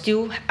 I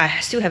still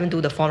haven't do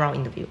the 4-round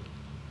interview.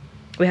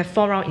 We have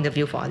 4-round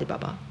interview for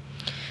Alibaba.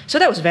 So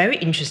that was very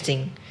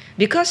interesting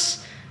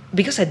because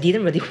I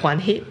didn't really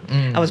want it.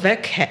 I was very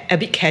a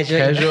bit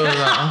casual.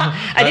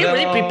 I didn't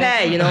really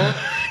prepare,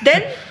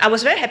 Then I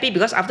was very happy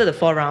because after the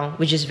 4-round,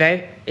 which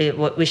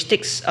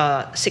takes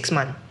 6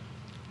 months.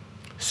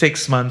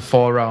 6 months,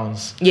 4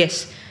 rounds.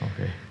 Yes.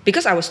 Okay.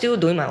 Because I was still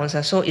doing my own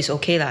stuff, so it's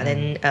okay lah.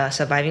 Then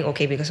surviving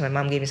okay because my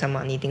mom gave me some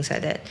money, things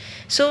like that.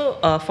 So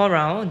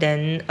 4-round,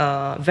 then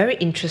very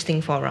interesting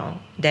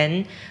 4-round.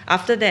 Then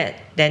after that,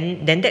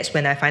 then that's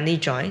when I finally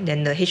joined.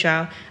 Then the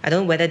HR, I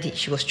don't know whether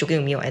she was joking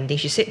with me or anything.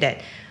 She said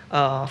that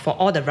for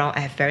all the round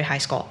I have very high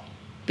score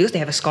because they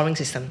have a scoring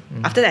system.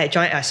 After that I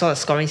joined, I saw a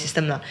scoring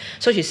system lah.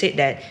 So she said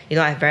that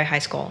I have very high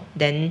score.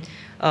 Then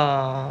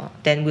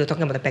we were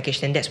talking about the package.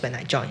 Then that's when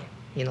I joined.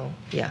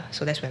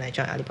 So that's when I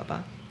joined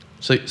Alibaba.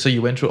 So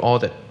you went through all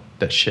that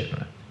shit,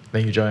 right?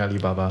 Then you joined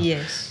Alibaba.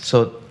 Yes.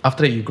 So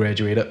after that, you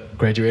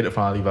graduated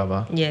from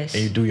Alibaba. Yes.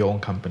 And you do your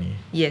own company.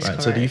 Yes, right?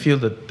 correct. So do you feel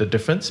the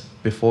difference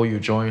before you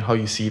join, how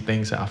you see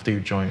things, and after you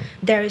join?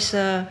 There is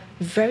a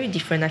very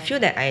different. I feel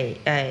that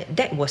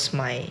that was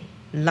my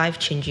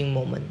life-changing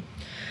moment.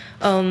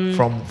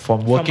 From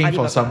working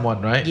for Alibaba.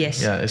 someone, right? Yes.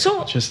 Yeah, it's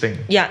so, interesting.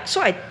 Yeah.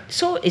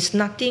 So it's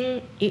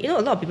nothing. You know,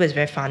 a lot of people is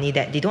very funny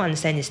that they don't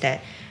understand is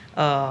that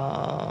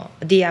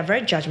they are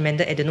very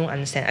judgmental and they don't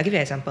understand. I'll give you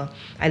an example.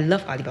 I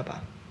love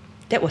Alibaba.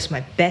 That was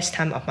my best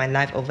time of my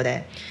life over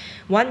there.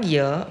 1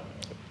 year,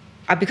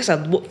 because I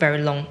worked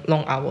very long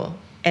hour,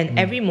 and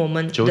every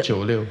moment.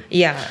 996.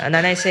 Yeah,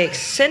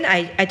 996. Then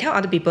I tell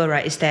other people,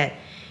 right, is that,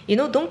 you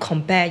know, don't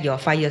compare your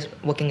 5 years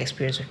working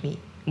experience with me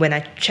when I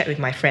chat with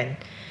my friend.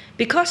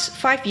 Because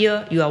 5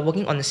 years, you are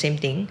working on the same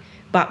thing,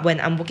 but when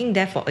I'm working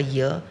there for a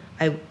year,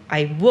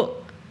 I work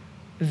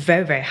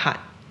very, very hard.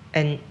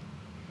 And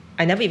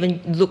I never even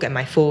look at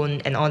my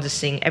phone and all this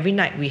thing. Every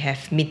night we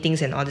have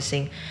meetings and all this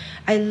thing.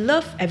 I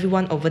love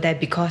everyone over there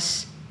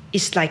because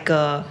it's like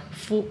a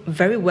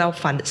very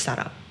well-funded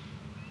startup.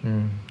 You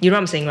know what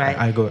I'm saying, right?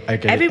 I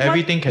get it.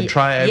 Everything can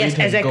try, everything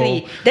yes,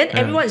 exactly. go. Then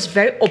everyone is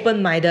very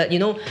open-minded, you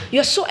know.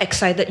 You're so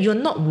excited. You're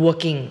not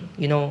working,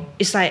 you know.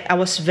 It's like I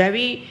was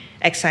very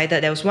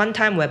excited. There was one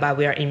time whereby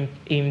we are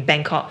in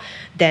Bangkok.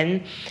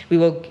 Then we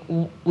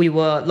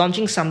were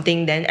launching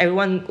something. Then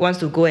everyone wants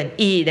to go and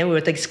eat. Then we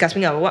were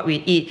discussing about what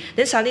we eat.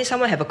 Then suddenly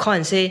someone have a call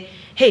and say,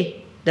 hey,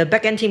 the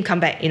backend team come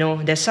back, you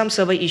know, there's some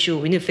server issue,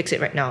 we need to fix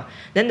it right now.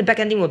 Then the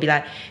backend team will be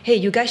like, hey,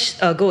 you guys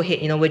go ahead,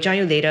 you know, we'll join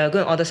you later, go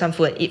and order some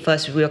food and eat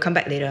first, we'll come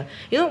back later.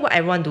 You know what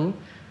everyone do?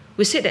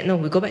 We said that no,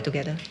 we go back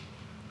together.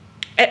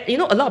 You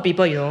know, a lot of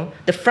people, you know,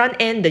 the front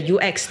end, the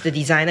UX, the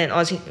designer and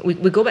all this, we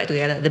go back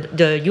together.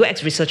 The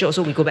UX researcher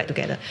also, we go back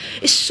together.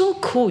 It's so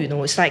cool, you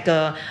know, it's like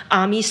a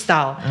army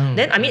style.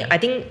 Then, I mean, I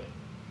think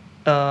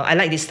I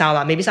like this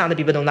style. Maybe some other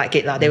people don't like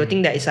it. They will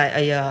think that it's like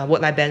a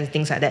work-life balance,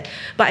 things like that.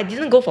 But I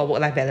didn't go for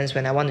work-life balance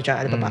when I want to join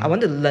Alibaba. I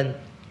want to learn.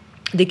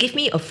 They give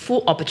me a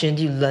full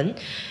opportunity to learn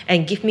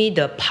and give me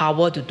the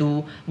power to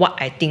do what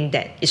I think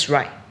that is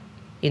right.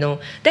 You know,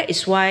 that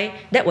is why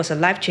that was a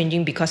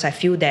life-changing, because I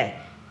feel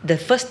that the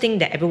first thing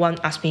that everyone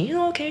asked me, you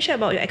know, can you share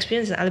about your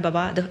experience in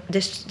Alibaba?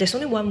 There's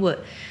only one word.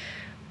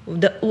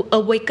 The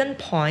awakened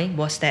point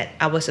was that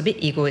I was a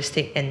bit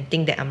egoistic and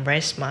think that I'm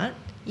very smart.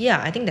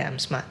 Yeah, I think that I'm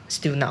smart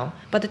still now.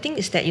 But the thing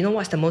is that, you know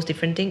what's the most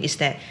different thing? Is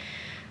that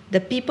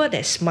the people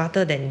that's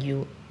smarter than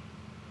you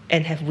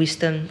and have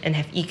wisdom and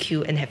have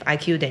EQ and have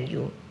IQ than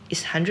you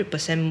is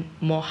 100%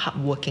 more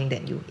hardworking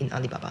than you in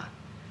Alibaba.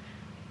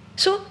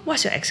 So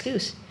what's your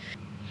excuse?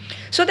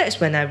 So that's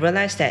when I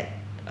realized that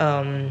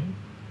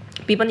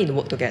people need to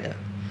work together.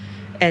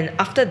 And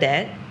after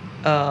that,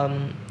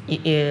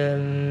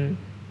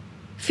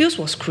 Fuse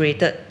was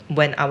created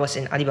when I was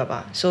in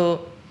Alibaba.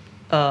 So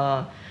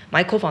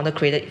my co-founder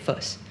created it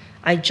first.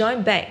 I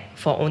joined back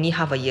for only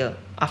half a year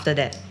after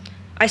that.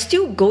 I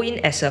still go in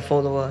as a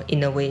follower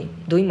in a way,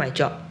 doing my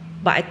job.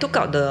 But I took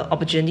out the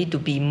opportunity to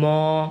be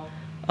more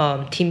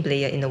team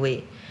player in a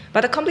way.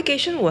 But the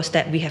complication was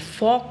that we have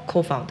 4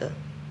 co-founders,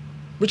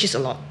 which is a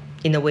lot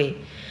in a way.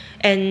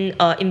 And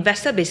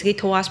investor basically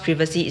told us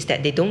previously is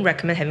that they don't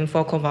recommend having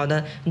 4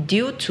 co-founders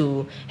due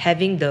to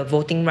having the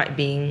voting right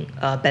being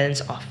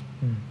balanced off.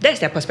 That's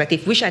their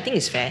perspective, which I think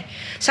is fair.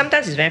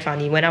 Sometimes it's very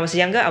funny. When I was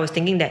younger, I was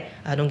thinking that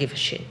I don't give a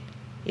shit.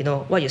 You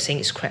know, what you're saying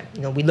is crap.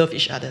 You know, we love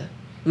each other.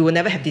 We will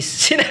never have this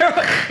scenario.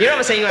 You know what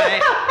I'm saying,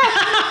 right?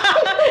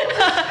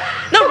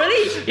 No,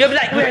 really. You'll be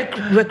like,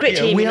 we're a great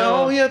team. We you are know?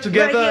 all here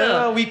together.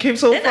 We're here. We came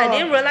so then far. I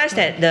didn't realize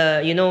that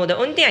the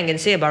only thing I can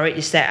say about it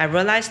is that I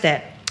realized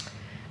that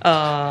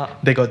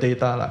they got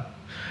data lah.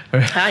 For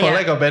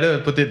lack of better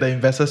put it, the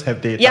investors have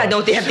data. Yeah,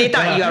 no, they have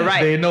data. You are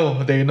right. They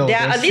know. There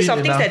are a list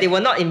of things enough. that they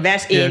will not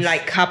invest in,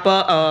 like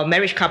couple,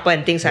 marriage couple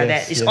and things like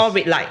that. It's all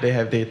red light. They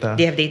have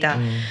data.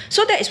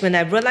 So that is when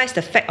I realized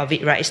the fact of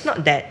it, right? It's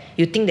not that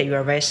you think that you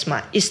are very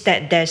smart. It's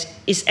that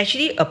it's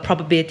actually a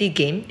probability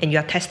game and you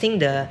are testing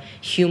the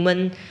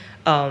human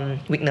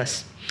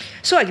weakness.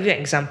 So I'll give you an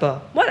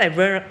example. What I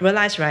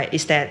realized, right,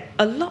 is that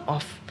a lot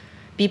of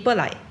people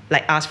like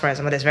us, for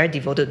example, that's very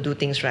devoted to do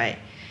things right.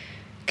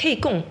 可以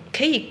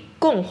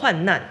共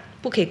患难，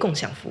不可以共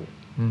享福。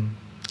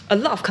A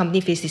lot of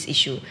companies face this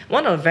issue.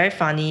 One of the very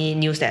funny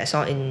news that I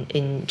saw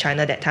in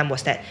China that time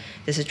was that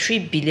there's a 3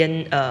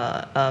 billion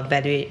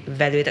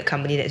valuated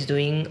company that's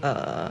doing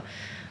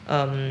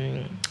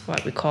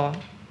what we call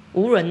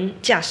无人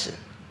驾驶.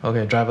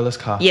 Okay, driverless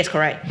car. Yes,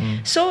 correct.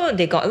 So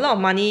they got a lot of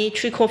money,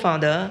 3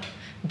 co-founders.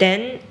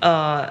 Then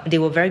they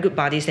were very good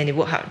buddies. Then they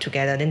worked hard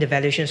together. Then the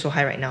valuation is so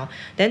high right now.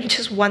 Then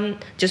just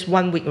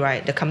one week,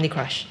 right, the company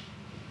crashed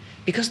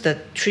because the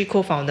 3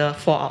 co-founders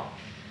fall out.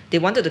 They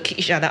wanted to kick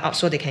each other out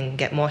so they can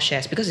get more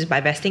shares because it's by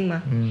vesting,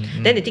 ma.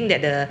 Then they think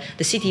that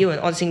the CTO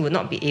and all this thing will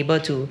not be able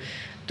to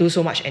do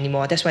so much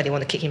anymore. That's why they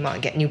want to kick him out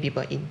and get new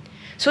people in.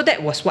 So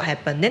that was what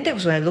happened. Then that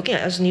was when I was looking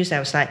at this news, I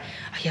was like,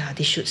 yeah,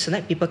 they should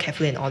select people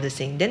carefully and all this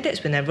thing. Then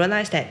that's when I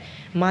realized that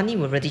money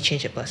will really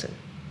change a person.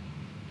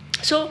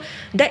 So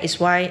that is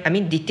why, I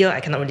mean, detail I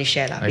cannot really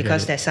share I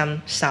because get it. there's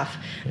some stuff.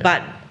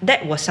 But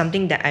that was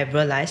something that I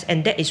realized,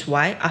 and that is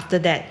why after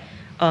that,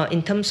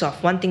 in terms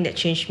of one thing that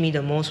changed me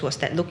the most was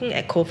that looking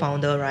at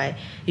co-founder, right,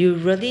 you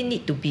really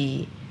need to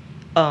be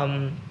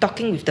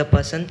talking with the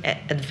person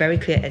at a very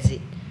clear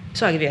exit.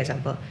 So I'll give you an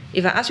example.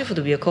 If I ask you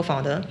to be a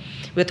co-founder,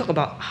 we'll talk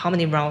about how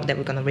many rounds that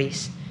we're going to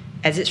raise,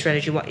 exit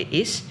strategy, what it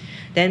is.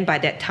 Then by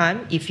that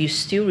time, if you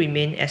still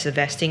remain as a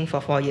vesting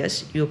for 4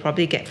 years, you'll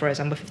probably get, for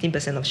example,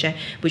 15% of share,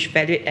 which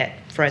valued at,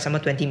 for example,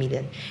 20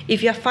 million.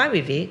 If you're fine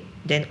with it,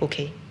 then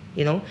okay.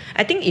 You know,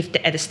 I think if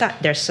at the start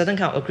there's certain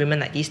kind of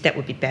agreement like this, that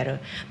would be better.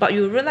 But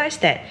you realize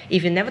that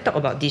if you never talk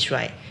about this,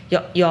 right,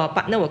 your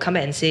partner will come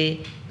back and say,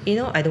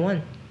 I don't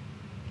want.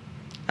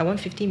 I want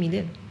 50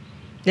 million.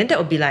 Then that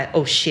would be like,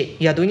 oh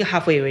shit, you are doing it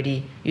halfway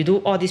already. You do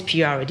all this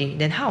PR already.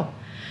 Then how?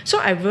 So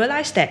I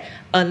realized that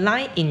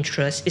aligned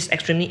interest is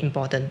extremely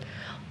important.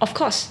 Of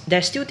course,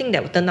 there's still things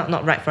that will turn out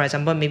not right. For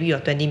example, maybe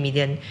you're 20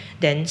 million,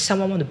 then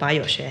someone want to buy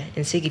your share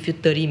and say give you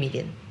 30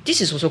 million.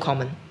 This is also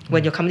common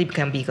when your company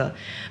become bigger.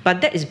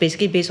 But that is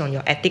basically based on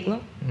your ethic.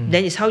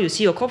 Then it's how you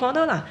see your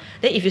co-founder.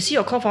 Then if you see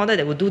your co-founder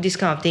that will do this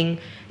kind of thing,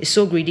 is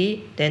so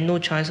greedy, then no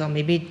choice, or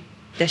maybe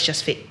that's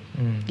just fate.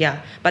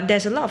 Yeah, but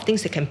there's a lot of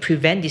things that can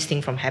prevent this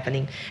thing from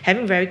happening.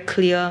 Having very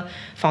clear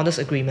founders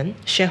agreement,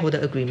 shareholder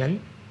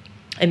agreement,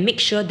 and make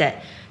sure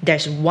that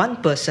there's one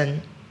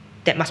person,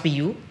 that must be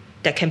you,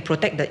 that can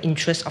protect the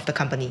interest of the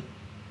company.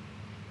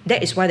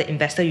 That is why the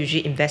investor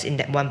usually invests in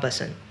that one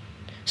person.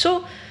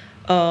 So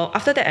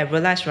after that, I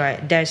realized,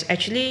 right, there's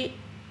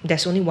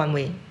only one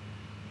way.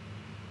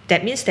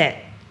 That means that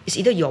it's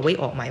either your way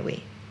or my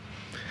way.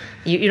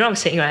 You know what I'm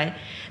saying, right?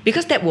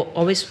 Because that will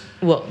always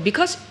work.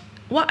 Because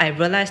what I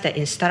realized that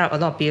in startup, a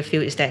lot of people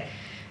feel is that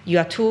you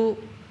are too,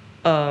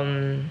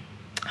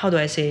 how do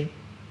I say,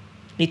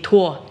 你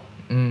拖.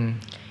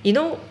 You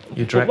know,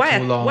 you drag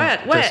too long. Why I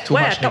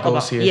talk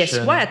about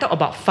why I talk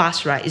about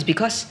fast, right, is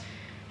because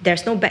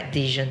there's no bad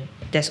decision.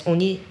 There's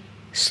only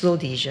slow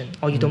decision,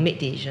 or you don't make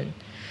decision.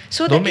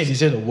 So don't make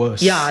decision the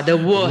worst. Yeah, the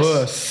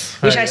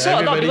worst. Which I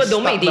saw a lot of people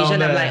don't make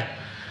decision. I'm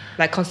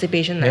like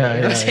constipation, you know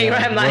what I'm saying,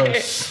 right? I'm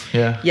like,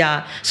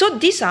 yeah. So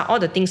these are all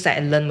the things that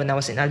I learned when I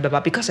was in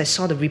Alibaba, because I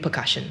saw the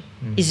repercussion.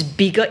 It's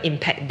bigger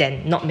impact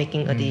than not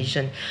making a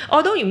decision.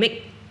 Although you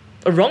make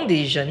a wrong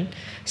decision,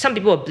 some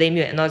people will blame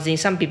you and not saying,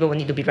 some people will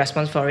need to be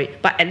responsible for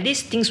it, but at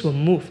least things will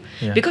move,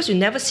 because you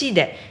never see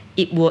that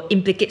it will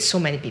implicate so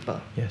many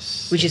people,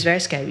 which is very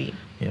scary.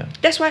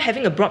 That's why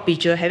having a broad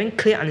picture, having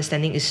clear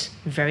understanding is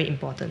very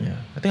important.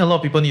 I think a lot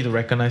of people need to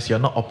recognize you're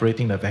not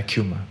operating the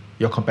vacuum.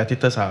 Your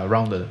competitors are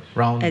around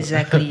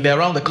exactly. They're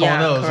around the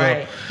corner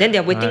also. Then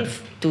they're waiting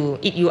to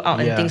eat you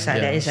out and things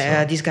like that. It's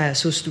like, these guys are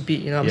so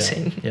stupid, you know what I'm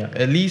saying?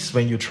 At least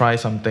when you try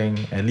something,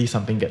 at least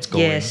something gets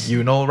going.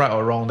 You know right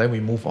or wrong, then we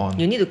move on.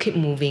 You need to keep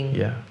moving.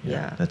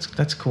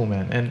 That's cool,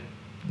 man. And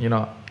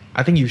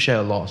I think you share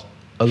a lot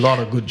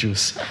of good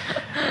juice.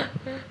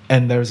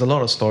 And there's a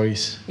lot of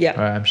stories.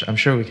 Right? I'm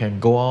sure we can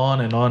go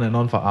on and on and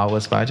on for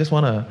hours, but I just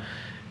want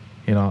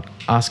to,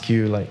 ask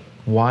you, like,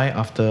 why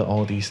after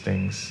all these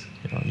things,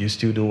 you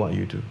still do what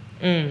you do?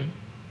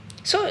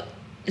 So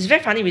it's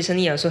very funny.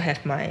 Recently, I also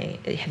have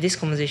this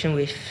conversation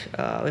with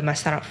my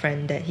startup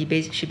friend that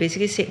she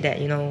basically said that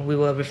we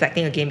were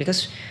reflecting again,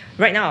 because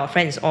right now our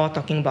friend is all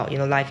talking about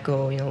life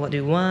goal, what do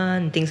you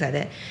want, things like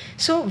that.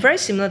 So very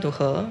similar to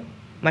her.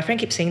 My friend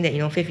keeps saying that,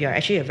 Faith, you're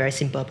actually a very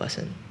simple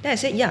person. Then I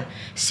said,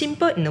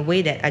 simple in a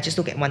way that I just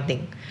look at one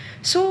thing.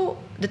 So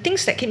the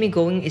things that keep me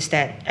going is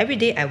that every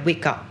day I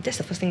wake up, that's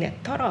the first thing that I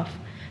thought of.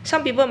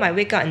 Some people might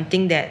wake up and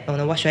think that,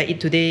 what should I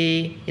eat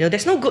today?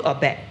 There's no good or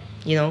bad,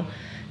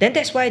 Then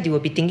that's why they will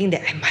be thinking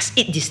that I must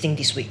eat this thing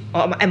this week,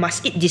 or I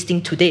must eat this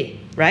thing today,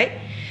 right?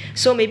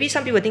 So maybe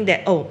some people think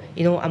that,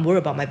 I'm worried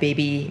about my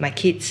baby, my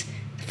kids.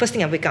 First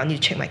thing I wake up, I need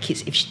to check my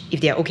kids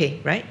if they are okay,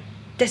 right?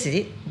 That's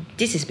it.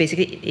 This is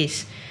basically it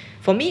is.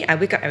 For me, I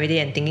wake up every day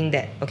and thinking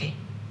that, okay,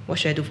 what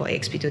should I do for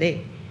AXP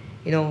today?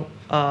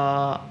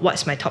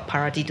 What's my top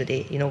priority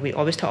today? We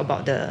always talk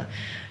about the,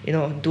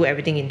 do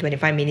everything in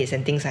 25 minutes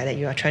and things like that.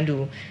 You are trying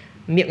to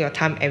milk your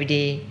time every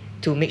day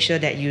to make sure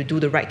that you do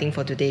the right thing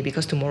for today,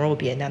 because tomorrow will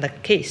be another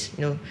case,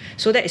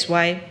 So that is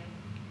why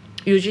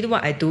usually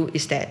what I do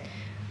is that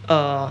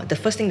the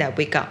first thing that I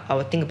wake up, I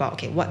will think about,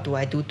 okay, what do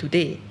I do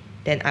today?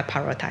 Then I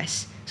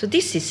prioritize. So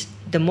this is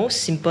the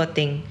most simple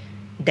thing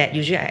that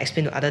usually I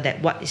explain to others,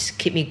 that what is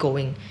keep me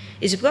going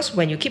is because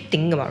when you keep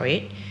thinking about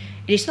it,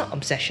 it is not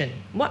obsession.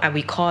 What I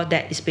would call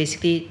that is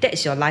basically, that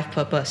is your life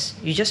purpose.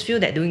 You just feel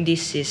that doing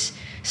this is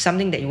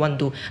something that you want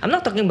to do. I'm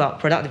not talking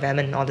about product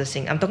development and all this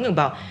thing. I'm talking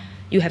about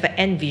you have an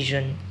end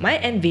vision. My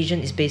end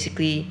vision is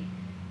basically,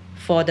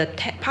 for the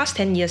past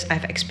 10 years,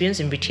 I've experience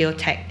in retail,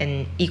 tech,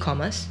 and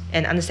e-commerce,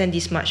 and understand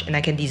this much, and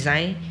I can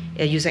design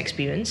a user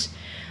experience.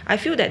 I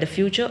feel that the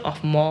future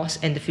of malls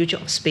and the future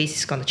of space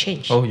is going to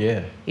change. Oh,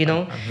 yeah.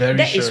 I'm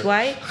very sure. Is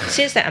why,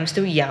 since that I'm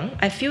still young,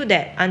 I feel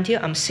that until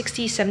I'm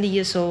 60, 70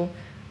 years old,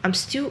 I'm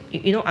still,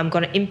 I'm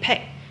going to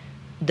impact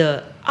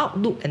the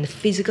outlook and the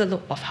physical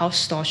look of how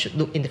stores should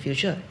look in the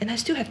future. And I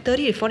still have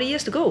 30 or 40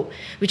 years to go,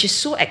 which is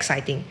so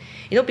exciting.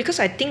 Because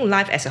I think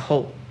life as a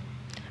whole,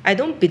 I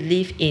don't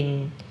believe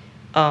in,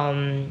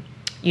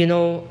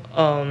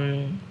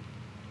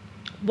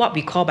 what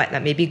we call like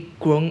maybe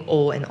growing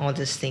old and all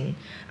this thing.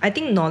 I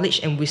think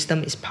knowledge and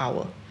wisdom is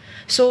power.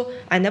 So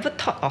I never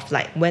thought of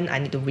like when I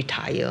need to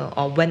retire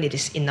or when it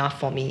is enough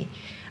for me.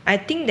 I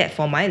think that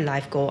for my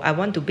life goal, I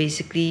want to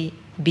basically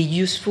be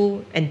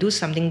useful and do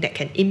something that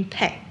can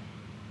impact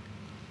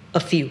a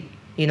few,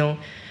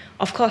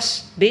 Of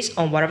course, based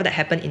on whatever that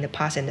happened in the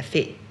past and the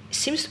fate, it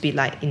seems to be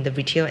like in the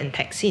retail and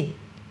tech scene.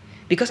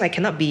 Because I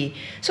cannot be,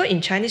 so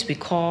in Chinese we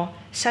call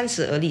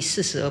 30而立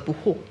40而不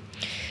惑.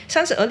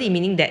 30而立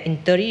meaning that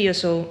in 30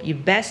 years old, your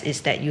best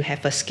is that you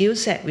have a skill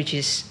set which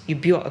is you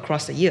build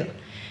across the year.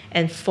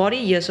 And 40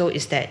 years old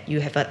is that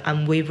you have an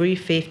unwavering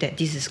faith that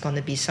this is going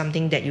to be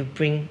something that you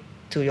bring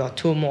to your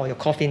tomb or your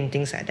coffin and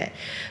things like that.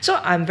 So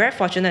I'm very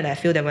fortunate that I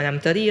feel that when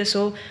I'm 30 years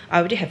old, I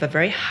already have a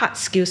very hard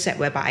skill set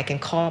whereby I can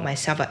call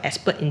myself an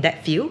expert in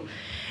that field.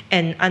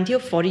 And until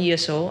 40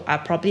 years old, I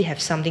probably have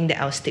something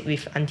that I'll stick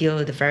with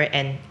until the very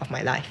end of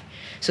my life.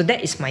 So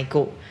that is my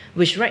goal,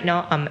 which right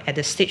now I'm at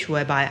the stage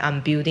whereby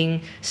I'm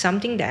building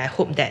something that I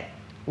hope that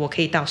我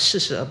可以到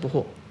40而不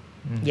惑.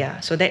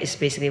 Yeah, so that is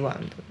basically what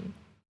I'm doing.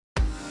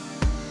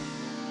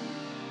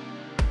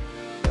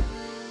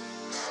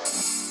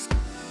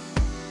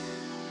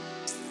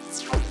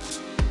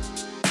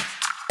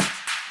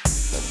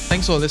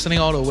 Thanks for listening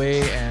all the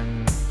way,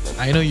 and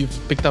I know you've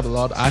picked up a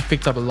lot. I've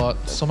picked up a lot,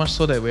 so much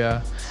so that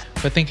we're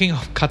thinking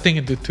of cutting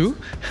into 2.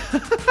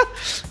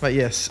 But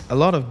yes, a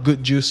lot of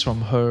good juice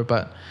from her.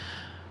 But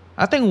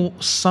I think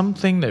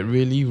something that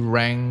really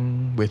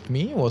rang with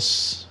me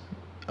was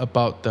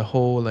about the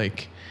whole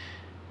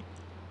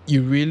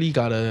you really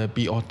gotta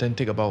be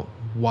authentic about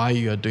why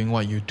you are doing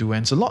what you do,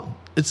 and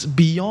it's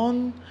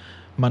beyond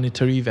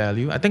monetary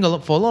value. I think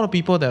for a lot of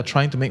people that are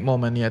trying to make more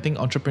money, I think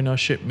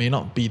entrepreneurship may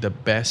not be the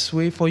best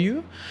way for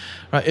you.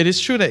 Right? It is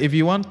true that if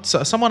you want,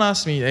 someone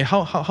asked me, hey,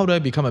 how do I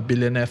become a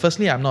billionaire?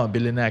 Firstly, I'm not a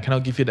billionaire. I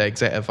cannot give you the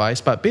exact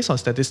advice. But based on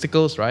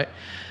statisticals, right,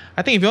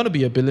 I think if you want to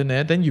be a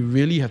billionaire, then you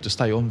really have to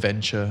start your own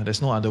venture.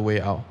 There's no other way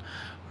out,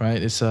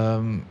 right? It's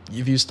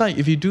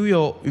if you do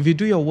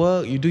your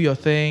work, you do your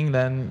thing,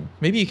 then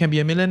maybe you can be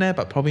a millionaire,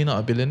 but probably not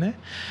a billionaire.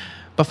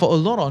 But for a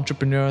lot of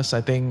entrepreneurs,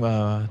 I think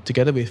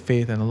together with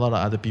Faith and a lot of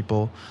other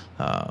people,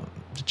 the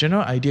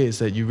general idea is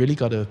that you really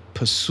got to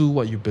pursue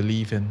what you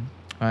believe in.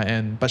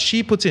 Right? But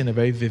she puts it in a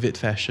very vivid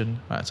fashion.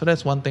 Right? So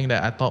that's one thing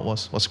that I thought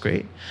was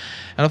great.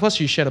 And of course,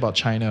 she shared about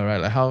China, right?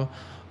 Like how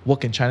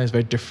work in China is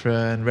very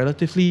different,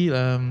 relatively,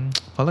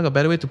 for like a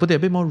better way to put it, a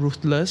bit more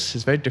ruthless.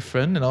 It's very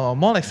different,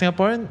 more like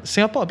Singapore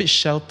a bit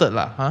sheltered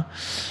lah, huh?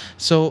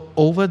 So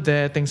over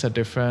there, things are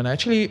different.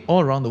 Actually,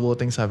 all around the world,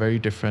 things are very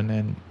different.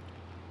 And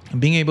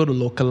being able to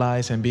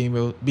localize and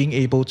being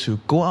able to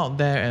go out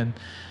there and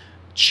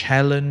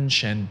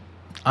challenge and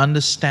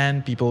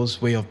understand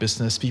people's way of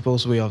business,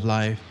 people's way of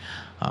life,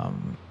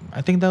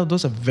 I think that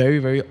those are very,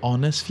 very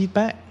honest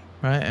feedback,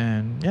 right?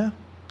 And yeah,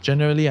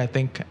 generally, I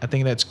think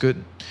that's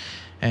good.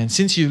 And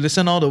since you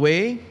listen all the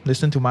way,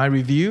 listen to my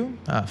review,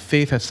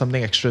 Faith has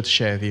something extra to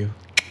share with you.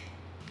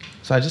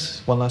 So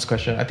one last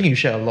question. I think you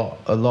share a lot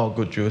of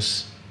good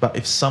juice. But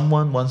if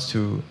someone wants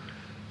to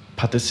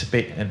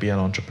participate and be an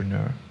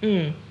entrepreneur,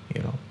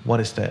 what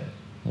is that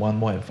one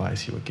more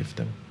advice you would give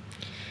them?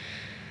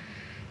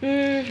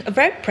 A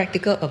very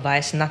practical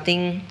advice,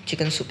 nothing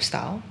chicken soup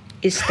style,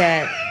 is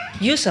that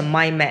use a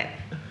mind map.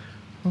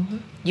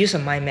 Use a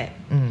mind map.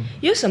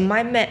 Use a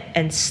mind map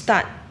and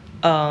start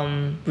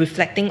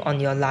reflecting on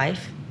your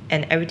life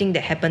and everything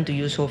that happened to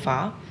you so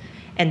far.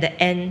 And the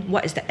end,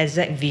 what is the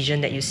exact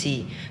vision that you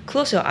see?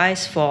 Close your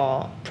eyes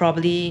for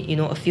probably,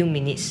 a few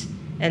minutes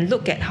and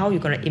look at how you're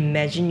going to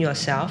imagine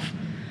yourself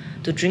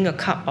to drink a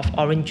cup of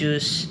orange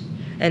juice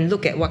and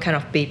look at what kind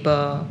of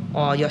paper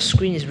or your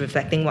screen is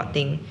reflecting what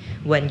thing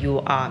when you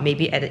are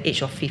maybe at the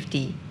age of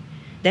 50.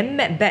 Then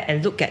map back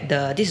and look at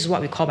this is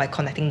what we call by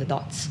connecting the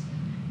dots.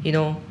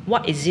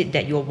 What is it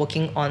that you're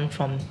working on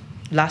from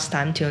last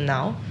time till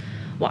now?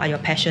 What are your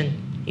passion?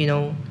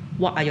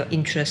 What are your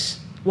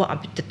interests? What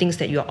are the things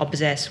that you are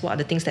obsessed? What are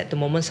the things that the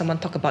moment someone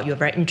talk about, you're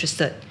very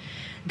interested?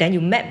 Then you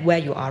map where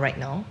you are right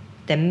now,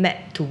 then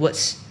map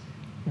towards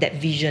that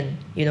vision.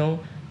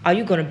 Are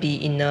you going to be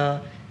in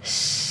a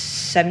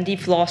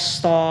 70th floor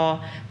store,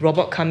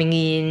 robot coming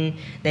in,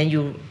 then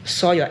you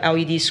saw your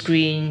LED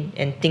screen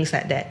and things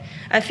like that?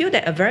 I feel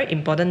that a very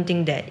important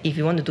thing that if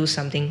you want to do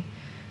something,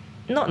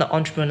 not an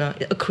entrepreneur,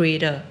 a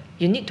creator,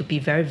 you need to be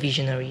very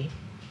visionary.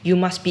 You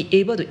must be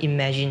able to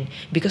imagine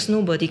because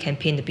nobody can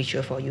paint the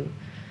picture for you.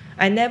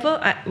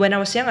 When I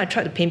was young, I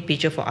tried to paint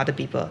picture for other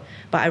people,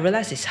 but I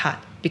realized it's hard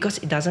because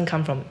it doesn't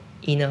come from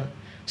inner.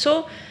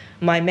 So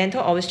my mentor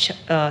always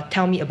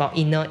tell me about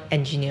inner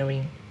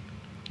engineering.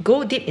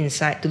 Go deep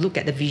inside to look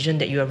at the vision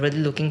that you are really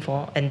looking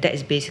for, and that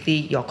is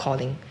basically your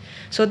calling.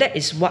 So that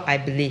is what I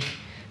believe.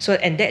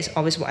 And that is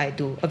always what I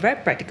do. A very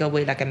practical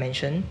way, like I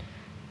mentioned,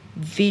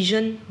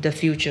 vision the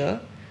future,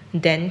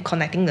 then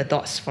connecting the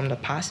dots from the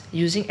past,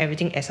 using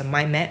everything as a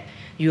mind map,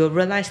 you will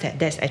realize that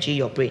that's actually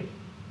your brain.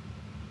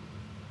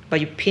 But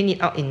you paint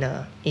it out in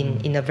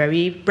a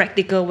very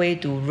practical way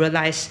to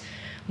realize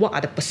what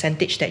are the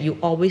percentage that you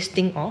always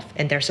think of,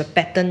 and there's a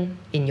pattern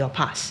in your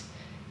past,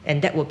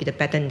 and that will be the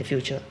pattern in the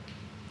future.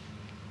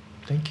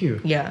 Thank you.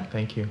 Yeah.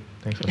 Thank you.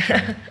 Thanks for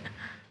sharing.